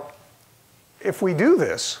 Now, if we do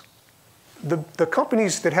this, the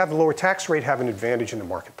companies that have the lower tax rate have an advantage in the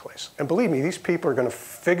marketplace. And believe me, these people are going to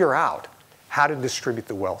figure out how to distribute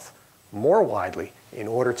the wealth more widely in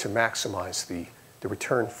order to maximize the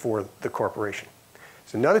return for the corporation.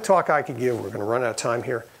 It's another talk I could give. We're going to run out of time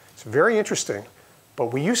here. It's very interesting, but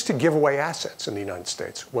we used to give away assets in the United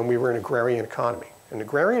States when we were an agrarian economy. In an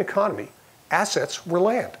agrarian economy, assets were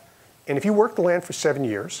land. And if you worked the land for 7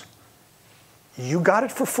 years, you got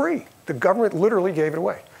it for free. The government literally gave it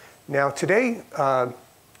away. Now today,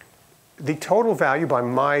 the total value by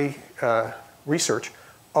my research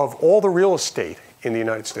of all the real estate in the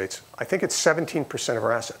United States, I think it's 17% of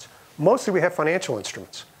our assets. Mostly we have financial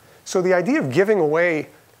instruments. So the idea of giving away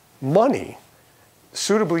money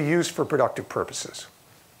suitably used for productive purposes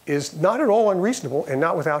is not at all unreasonable and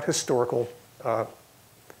not without historical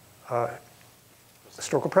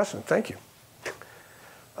precedent. Thank you.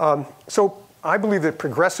 So I believe that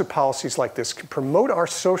progressive policies like this can promote our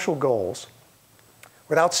social goals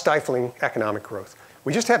without stifling economic growth.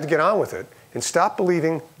 We just have to get on with it and stop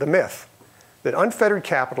believing the myth that unfettered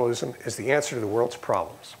capitalism is the answer to the world's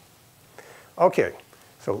problems. Okay,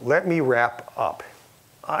 so let me wrap up.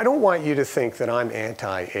 I don't want you to think that I'm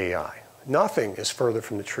anti-AI. Nothing is further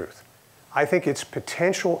from the truth. I think its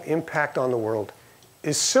potential impact on the world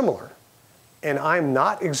is similar, and I'm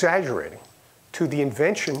not exaggerating, to the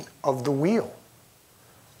invention of the wheel,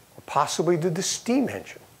 or possibly to the steam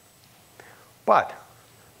engine. But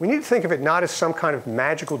We need to think of it not as some kind of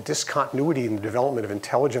magical discontinuity in the development of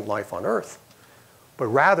intelligent life on Earth, but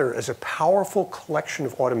rather as a powerful collection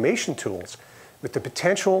of automation tools with the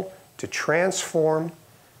potential to transform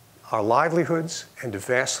our livelihoods and to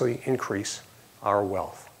vastly increase our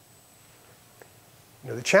wealth.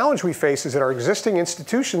 The challenge we face is that our existing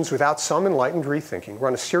institutions, without some enlightened rethinking,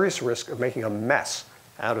 run a serious risk of making a mess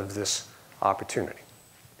out of this opportunity.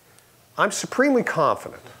 I'm supremely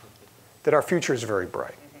confident that our future is very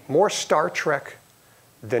bright, more Star Trek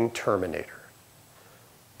than Terminator.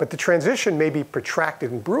 But the transition may be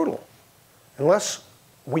protracted and brutal unless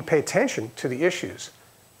we pay attention to the issues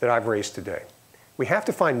that I've raised today. We have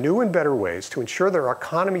to find new and better ways to ensure that our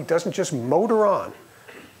economy doesn't just motor on,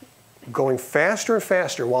 going faster and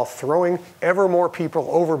faster while throwing ever more people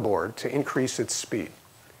overboard to increase its speed.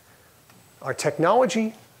 Our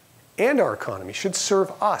technology and our economy should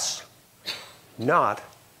serve us, not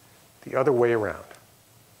the other way around.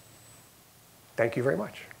 Thank you very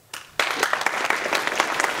much.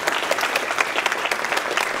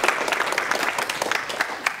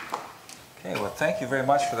 Okay, well, thank you very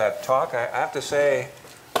much for that talk. I have to say,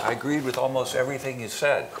 I agreed with almost everything you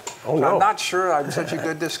said. Oh, no. I'm not sure I'm such a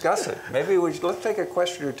good discussant. Maybe let's take a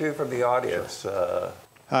question or two from the audience.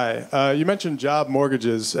 Hi. You mentioned job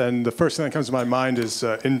mortgages, and the first thing that comes to my mind is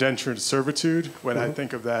indentured servitude when I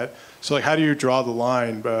think of that. So, like, how do you draw the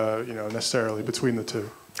line, necessarily between the two?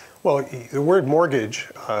 Well, the word mortgage,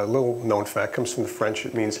 a little known fact, comes from the French.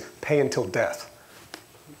 It means pay until death.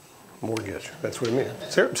 Mortgage, that's what it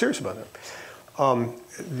means. Serious about that.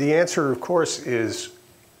 The answer, of course, is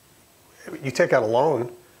you take out a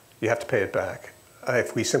loan, you have to pay it back.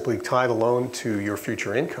 If we simply tie the loan to your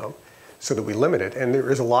future income so that we limit it, and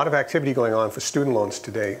there is a lot of activity going on for student loans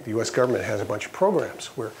today. The US government has a bunch of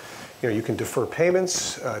programs where you can defer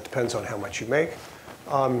payments, it depends on how much you make.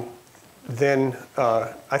 Then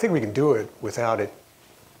I think we can do it without it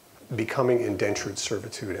becoming indentured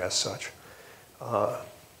servitude as such.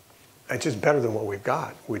 It's just better than what we've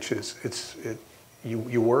got, which is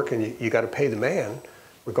you work and you got to pay the man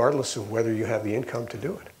regardless of whether you have the income to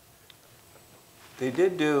do it. They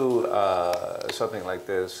did do something like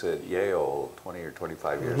this at Yale 20 or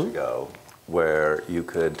 25 years ago, where you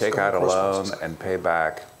could take out a loan and pay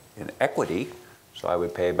back in equity. So I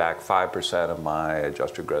would pay back 5% of my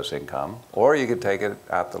adjusted gross income, or you could take it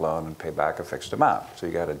out the loan and pay back a fixed amount. So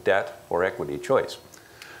you got a debt or equity choice.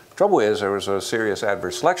 Trouble is, there was a serious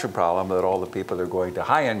adverse selection problem that all the people that are going to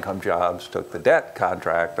high-income jobs took the debt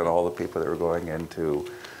contract, and all the people that were going into,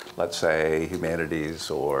 let's say,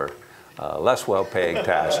 humanities or less well-paying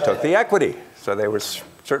tasks took the equity. So they were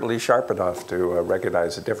certainly sharp enough to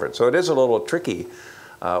recognize the difference. So it is a little tricky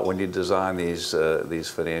when you design these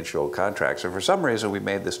financial contracts. And for some reason, we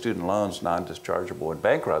made the student loans non-dischargeable in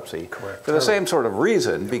bankruptcy. Correct. For the same sort of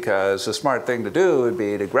reason, because the smart thing to do would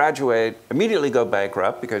be to graduate, immediately go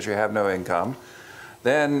bankrupt because you have no income.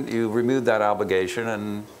 Then you remove that obligation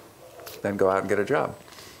and then go out and get a job.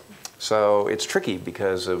 So it's tricky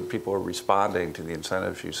because people are responding to the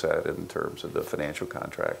incentives you set in terms of the financial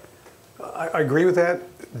contract. I agree with that.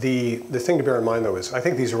 The thing to bear in mind, though, is I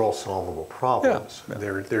think these are all solvable problems. Yeah.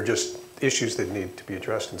 They're just issues that need to be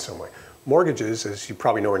addressed in some way. Mortgages, as you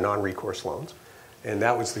probably know, are non-recourse loans, and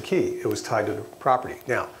that was the key. It was tied to the property.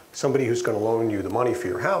 Now, somebody who's going to loan you the money for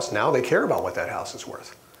your house, now they care about what that house is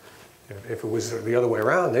worth. If it was the other way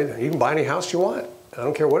around, you can buy any house you want. I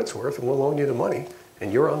don't care what it's worth, and we'll loan you the money,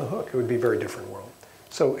 and you're on the hook. It would be a very different world.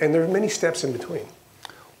 So, and there are many steps in between.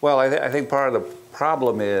 Well, I think part of the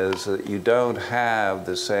problem is that you don't have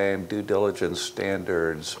the same due diligence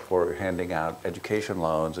standards for handing out education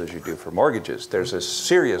loans as you do for mortgages. There's a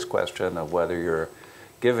serious question of whether you're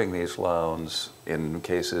giving these loans in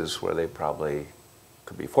cases where they probably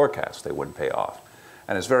could be forecast they wouldn't pay off.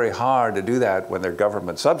 And it's very hard to do that when they're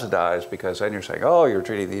government subsidized, because then you're saying, oh, you're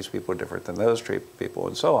treating these people different than those people,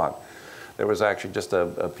 and so on. There was actually just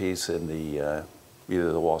a piece in the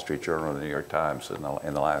either the Wall Street Journal or the New York Times in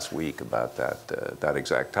the last week about that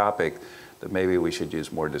exact topic, that maybe we should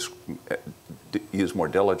use more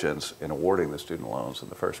diligence in awarding the student loans in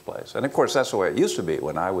the first place. And of course, that's the way it used to be.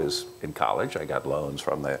 When I was in college, I got loans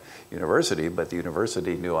from the university, but the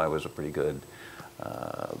university knew I was a pretty good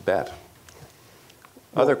bet.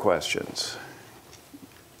 Other questions?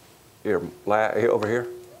 Here, over here.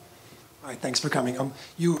 All right, thanks for coming.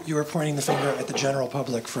 You were pointing the finger at the general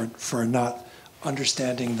public for not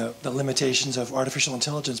understanding the limitations of artificial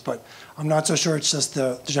intelligence, but I'm not so sure it's just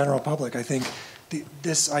the general public. I think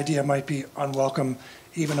this idea might be unwelcome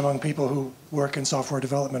even among people who work in software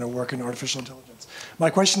development or work in artificial intelligence. My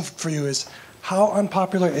question for you is, how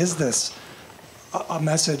unpopular is this a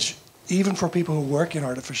message even for people who work in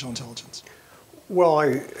artificial intelligence? Well,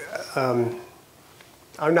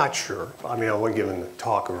 I'm not sure. I mean, I've only given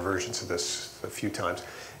talk or versions of this a few times.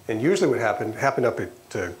 And usually what happened up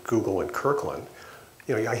at Google in Kirkland,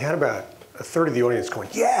 you know, I had about a third of the audience going,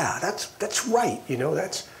 yeah, that's right, you know,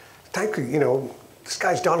 you know, this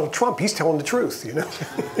guy's Donald Trump, he's telling the truth, you know.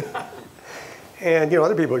 And, you know,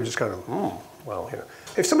 other people are just kind of, well, you know.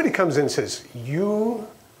 If somebody comes in and says, you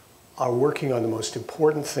are working on the most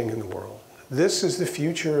important thing in the world, this is the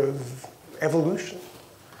future of evolution.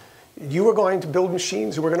 You are going to build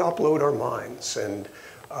machines and we're going to upload our minds. And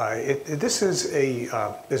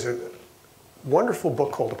there's a wonderful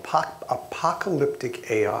book called Apocalyptic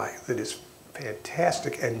AI that is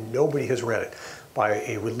fantastic and nobody has read it, by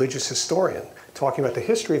a religious historian talking about the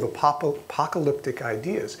history of apocalyptic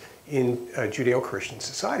ideas in Judeo-Christian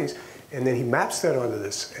societies. And then he maps that onto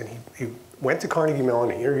this, and he went to Carnegie Mellon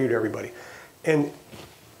and he interviewed everybody. And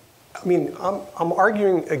I mean, I'm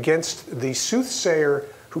arguing against the soothsayer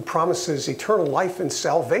who promises eternal life and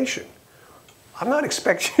salvation. I'm not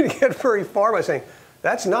expecting you to get very far by saying,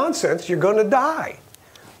 that's nonsense, you're going to die.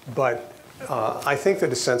 But I think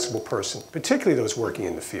that a sensible person, particularly those working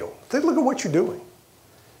in the field, they look at what you're doing.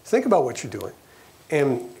 Think about what you're doing.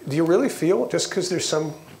 And do you really feel, just because there's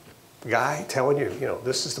some guy telling you, you know,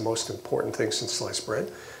 this is the most important thing since sliced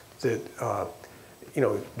bread, that, you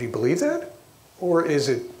know, do you believe that? Or is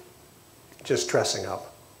it just dressing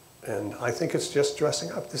up? And I think it's just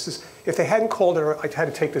dressing up. If they hadn't called it, I had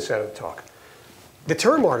to take this out of the talk. The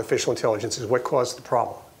term artificial intelligence is what caused the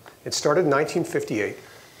problem. It started in 1958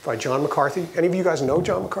 by John McCarthy. Any of you guys know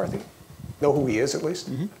John McCarthy? Know who he is, at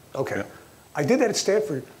least? Mm-hmm. Okay. Yeah. I did that at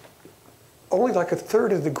Stanford. Only like a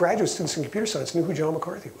third of the graduate students in computer science knew who John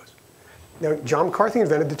McCarthy was. Now, John McCarthy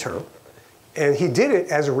invented the term, and he did it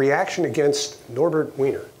as a reaction against Norbert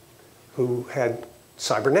Wiener, who had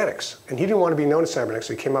cybernetics. And he didn't want to be known as cybernetics,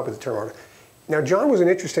 so he came up with the term. Now, John was an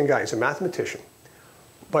interesting guy. He's a mathematician.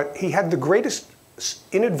 But he had the greatest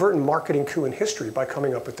inadvertent marketing coup in history by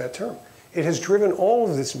coming up with that term. It has driven all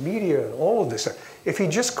of this media and all of this. If he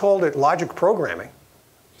just called it logic programming,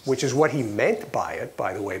 which is what he meant by it,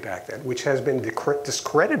 by the way, back then, which has been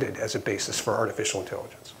discredited as a basis for artificial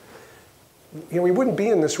intelligence, you know, we wouldn't be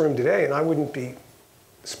in this room today, and I wouldn't be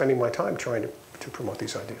spending my time trying to promote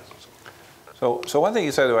these ideas. So one thing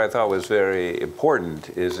you said that I thought was very important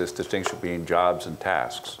is this distinction between jobs and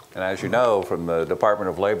tasks. And as you know, from the Department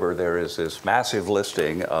of Labor, there is this massive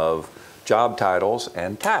listing of job titles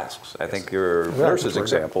and tasks. I think your nurse's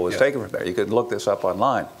example is taken from there. You can look this up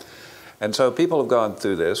online. And so people have gone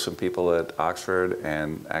through this, and people at Oxford,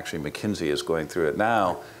 and actually McKinsey is going through it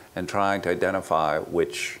now, and trying to identify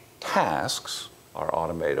which tasks are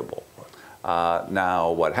automatable.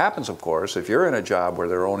 Now, what happens, of course, if you're in a job where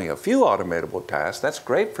there are only a few automatable tasks, that's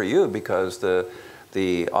great for you because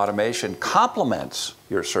the automation complements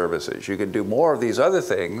your services. You can do more of these other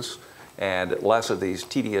things and less of these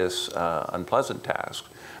tedious, unpleasant tasks.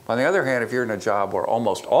 On the other hand, if you're in a job where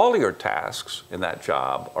almost all your tasks in that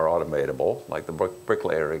job are automatable, like the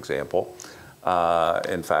bricklayer example,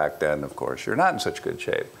 in fact, then, of course, you're not in such good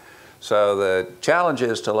shape. So the challenge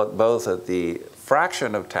is to look both at the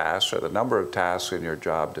fraction of tasks or the number of tasks in your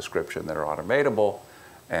job description that are automatable,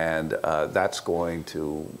 and that's going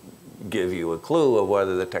to give you a clue of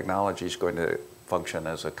whether the technology is going to function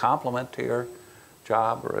as a complement to your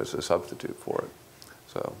job or as a substitute for it.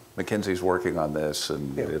 So McKinsey's working on this,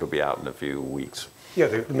 and it'll be out in a few weeks. Yeah,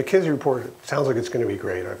 the McKinsey report sounds like it's going to be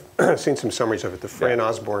great. I've seen some summaries of it. The Fran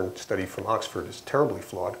Osborne study from Oxford is terribly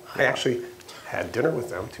flawed. I actually had dinner with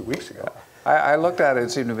them 2 weeks ago. I looked at it. It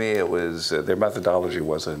seemed to me it was their methodology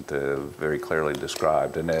wasn't very clearly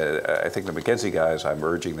described, and I think the McKinsey guys, I'm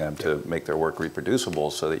urging them to make their work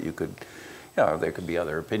reproducible so that you could, you know, there could be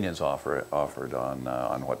other opinions offered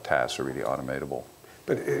on what tasks are really automatable.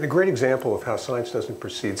 But a great example of how science doesn't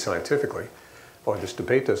proceed scientifically, or this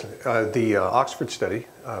debate doesn't, the Oxford study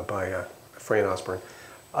by Fran Osborne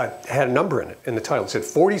had a number in it, in the title. It said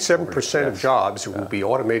 47% of jobs will be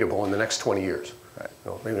automatable in the next 20 years. Right.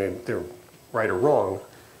 You know, maybe they're right or wrong.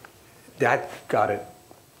 That got it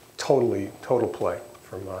total play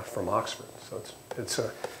from Oxford. So it's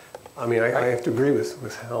I mean, I have to agree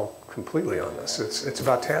with Hal completely on this. It's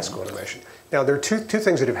about task automation. Now, there are two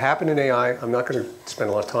things that have happened in AI. I'm not going to spend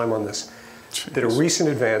a lot of time on this. That are recent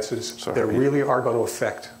advances that really are going to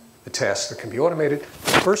affect the tasks that can be automated.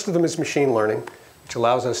 The first of them is machine learning, which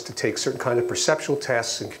allows us to take certain kind of perceptual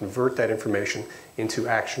tasks and convert that information into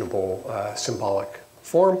actionable symbolic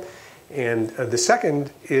form. And the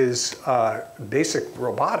second is basic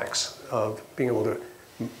robotics of being able to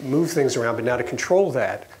move things around, but now to control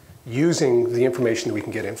that, using the information that we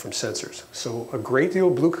can get in from sensors. So a great deal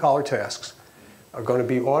of blue-collar tasks are going to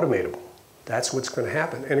be automatable. That's what's going to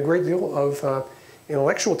happen. And a great deal of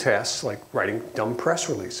intellectual tasks, like writing dumb press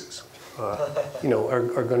releases,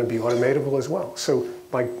 are going to be automatable as well. So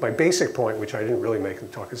my basic point, which I didn't really make in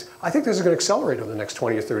the talk, is I think this is going to accelerate over the next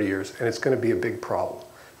 20 or 30 years, and it's going to be a big problem.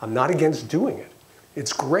 I'm not against doing it.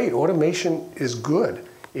 It's great. Automation is good.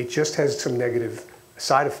 It just has some negative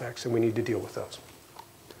side effects, and we need to deal with those.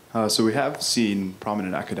 So we have seen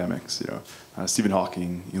prominent academics, Stephen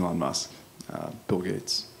Hawking, Elon Musk, Bill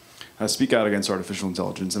Gates, speak out against artificial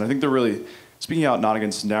intelligence. And I think they're really speaking out not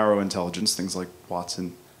against narrow intelligence, things like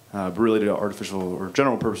Watson, but related to artificial or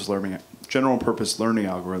general purpose learning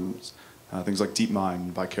algorithms, things like DeepMind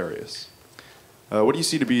and Vicarious. What do you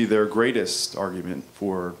see to be their greatest argument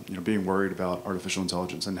for being worried about artificial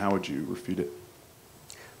intelligence, and how would you refute it?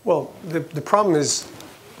 Well, the problem is,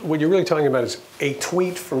 what you're really talking about is a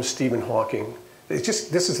tweet from Stephen Hawking.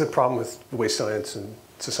 This is the problem with the way science and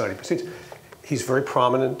society proceeds. He's very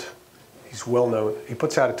prominent. He's well known. He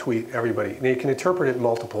puts out a tweet, everybody, and you can interpret it in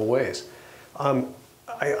multiple ways.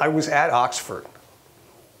 I was at Oxford,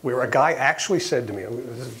 where a guy actually said to me, it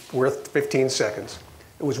was worth 15 seconds,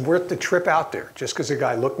 it was worth the trip out there, just because a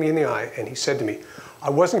guy looked me in the eye and he said to me, I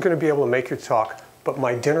wasn't going to be able to make your talk, but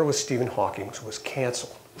my dinner with Stephen Hawking was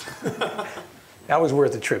canceled. That was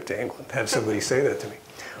worth the trip to England, to have somebody say that to me.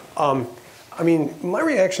 I mean, my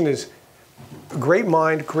reaction is, great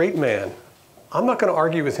mind, great man. I'm not going to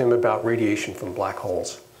argue with him about radiation from black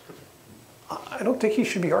holes. I don't think he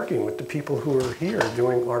should be arguing with the people who are here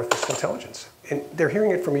doing artificial intelligence. And they're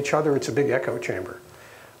hearing it from each other. It's a big echo chamber.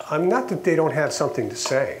 Not that they don't have something to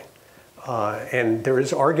say. And there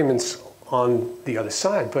is arguments on the other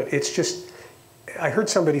side, but it's just, I heard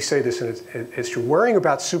somebody say this, and it's true. Worrying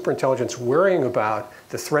about superintelligence, worrying about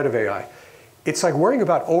the threat of AI, it's like worrying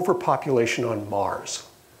about overpopulation on Mars.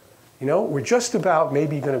 We're just about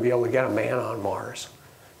maybe going to be able to get a man on Mars,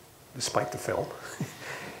 despite the film.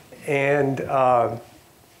 And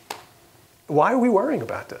why are we worrying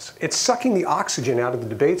about this? It's sucking the oxygen out of the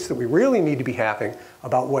debates that we really need to be having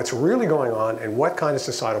about what's really going on and what kind of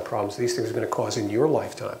societal problems these things are going to cause in your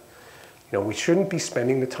lifetime. We shouldn't be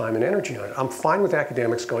spending the time and energy on it. I'm fine with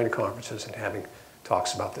academics going to conferences and having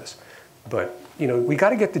talks about this. But we got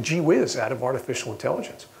to get the gee-whiz out of artificial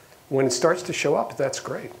intelligence. When it starts to show up, that's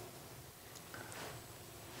great.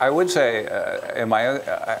 I would say,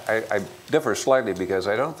 I differ slightly, because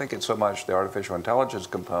I don't think it's so much the artificial intelligence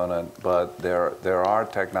component, but there are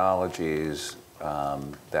technologies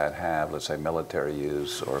that have, let's say, military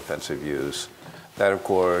use or offensive use that, of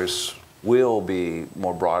course, will be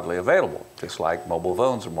more broadly available, just like mobile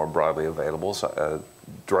phones are more broadly available. So,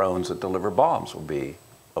 drones that deliver bombs will be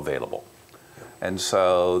available. And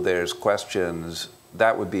so there's questions,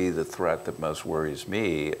 that would be the threat that most worries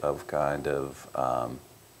me, of kind of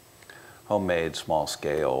homemade,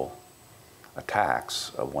 small-scale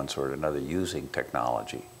attacks of one sort or another using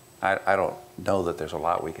technology. I don't know that there's a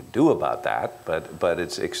lot we can do about that, but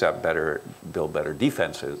it's except build better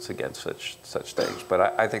defenses against such things.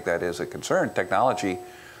 But I think that is a concern. Technology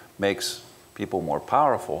makes people more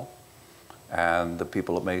powerful, and the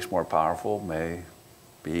people it makes more powerful may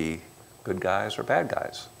be good guys or bad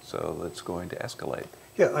guys. So it's going to escalate.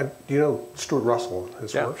 Yeah, you know Stuart Russell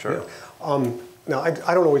as well. Yeah, sure. Yeah. Now, I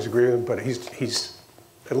don't always agree with him, but he's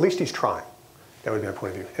at least he's trying. That would be my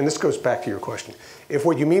point of view. And this goes back to your question. If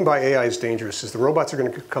what you mean by AI is dangerous is the robots are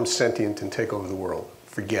going to become sentient and take over the world,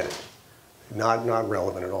 forget it. Not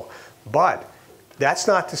relevant at all. But that's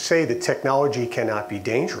not to say that technology cannot be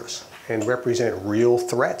dangerous and represent real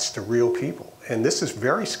threats to real people. And this is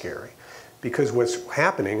very scary, because what's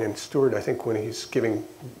happening, and Stuart, I think when he's giving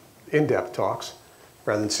in-depth talks,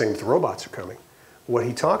 rather than saying that the robots are coming, what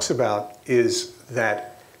he talks about is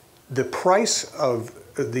that the price of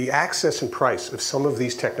the access and price of some of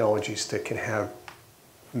these technologies that can have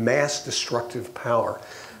mass destructive power,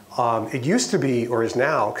 it used to be, or is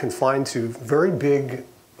now, confined to very big,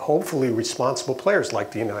 hopefully responsible players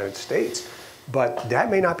like the United States. But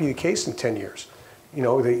that may not be the case in 10 years.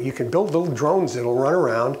 You can build little drones that'll run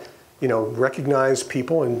around, recognize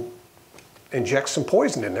people and inject some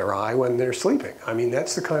poison in their eye when they're sleeping. I mean,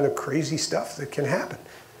 that's the kind of crazy stuff that can happen.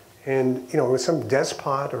 And, with some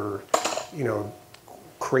despot or,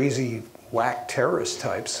 crazy whack terrorist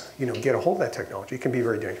types, get a hold of that technology, it can be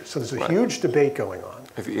very dangerous. So there's a huge debate going on.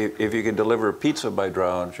 If you can deliver pizza by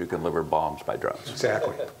drones, you can deliver bombs by drones.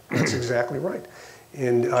 Exactly. That's exactly right.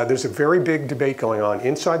 And there's a very big debate going on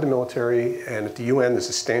inside the military, and at the UN there's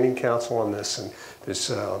a standing council on this, and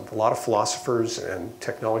there's a lot of philosophers and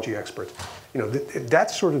technology experts.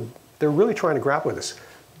 That's sort of, they're really trying to grapple with this.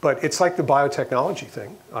 But it's like the biotechnology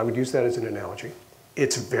thing. I would use that as an analogy.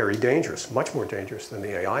 It's very dangerous, much more dangerous than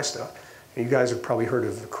the AI stuff. And you guys have probably heard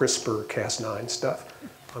of the CRISPR-Cas9 stuff.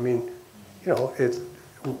 I mean, you know,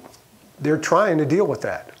 they're trying to deal with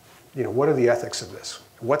that. You know, what are the ethics of this?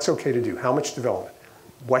 What's okay to do? How much development?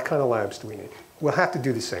 What kind of labs do we need? We'll have to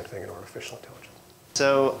do the same thing in artificial intelligence.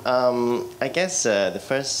 So I guess the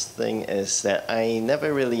first thing is that I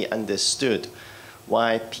never really understood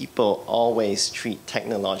why people always treat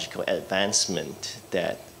technological advancement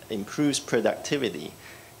that improves productivity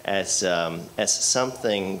as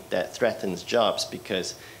something that threatens jobs,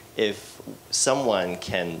 because if someone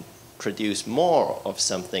can produce more of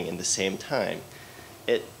something in the same time,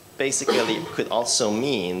 it basically could also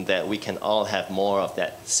mean that we can all have more of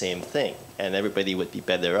that same thing and everybody would be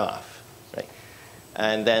better off, right?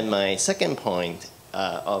 And then my second point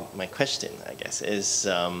of my question, I guess, is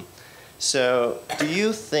so do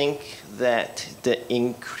you think that the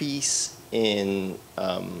increase in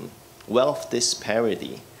wealth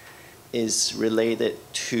disparity is related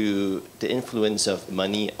to the influence of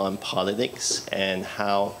money on politics and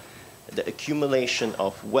how the accumulation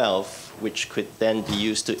of wealth, which could then be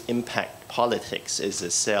used to impact politics, is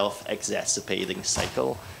a self-exacerbating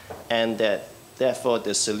cycle, and that therefore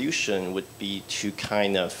the solution would be to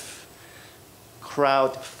kind of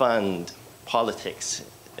crowd-fund politics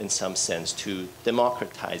in some sense to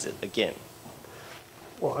democratize it again?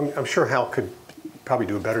 Well, I'm sure Hal could probably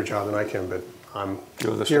do a better job than I can, but I'm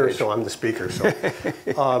You're here, stage. so I'm the speaker. So,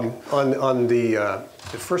 on the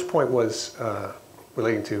first point was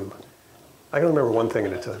relating to, I can remember one thing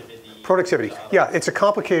at a time. Productivity. Yeah, it's a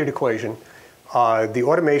complicated equation. The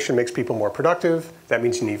automation makes people more productive. That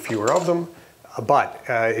means you need fewer of them. But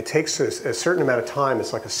it takes a certain amount of time.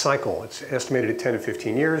 It's like a cycle. It's estimated at 10 to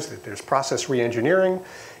 15 years that there's process re-engineering,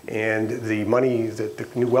 and the money, the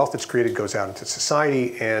new wealth that's created goes out into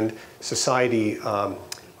society, and society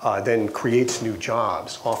then creates new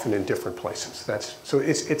jobs, often in different places. So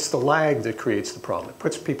it's the lag that creates the problem. It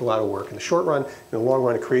puts people out of work in the short run. In the long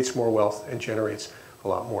run, it creates more wealth and generates a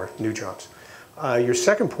lot more new jobs. Your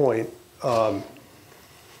second point,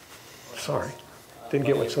 sorry, didn't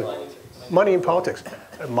get what's like. Money in politics.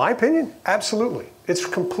 In my opinion, absolutely. It's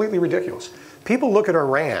completely ridiculous. People look at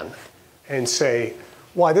Iran and say,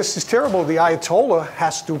 why, this is terrible. The Ayatollah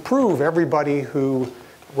has to approve everybody who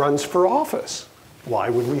runs for office. Why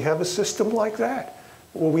would we have a system like that?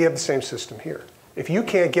 Well, we have the same system here. If you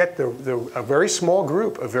can't get a very small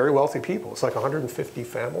group of very wealthy people, it's like 150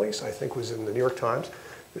 families, I think was in the New York Times,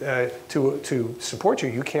 to support you,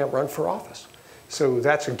 you can't run for office. So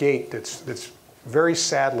that's a gate that's very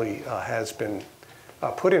sadly has been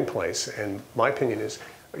put in place, and my opinion is,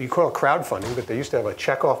 you call it crowdfunding, but they used to have a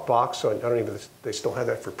checkoff box, so I don't even, they still have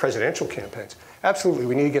that for presidential campaigns. Absolutely,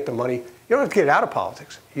 we need to get the money. You don't have to get it out of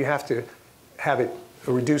politics. You have to have it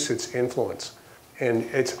reduce its influence. And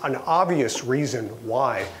it's an obvious reason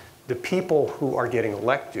why the people who are getting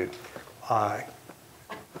elected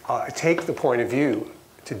take the point of view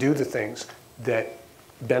to do the things that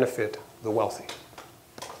benefit the wealthy.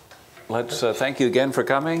 Let's thank you again for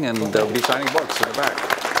coming, and they'll be signing books in the back.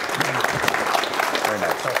 Very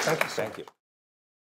nice. Thank you. Thank you.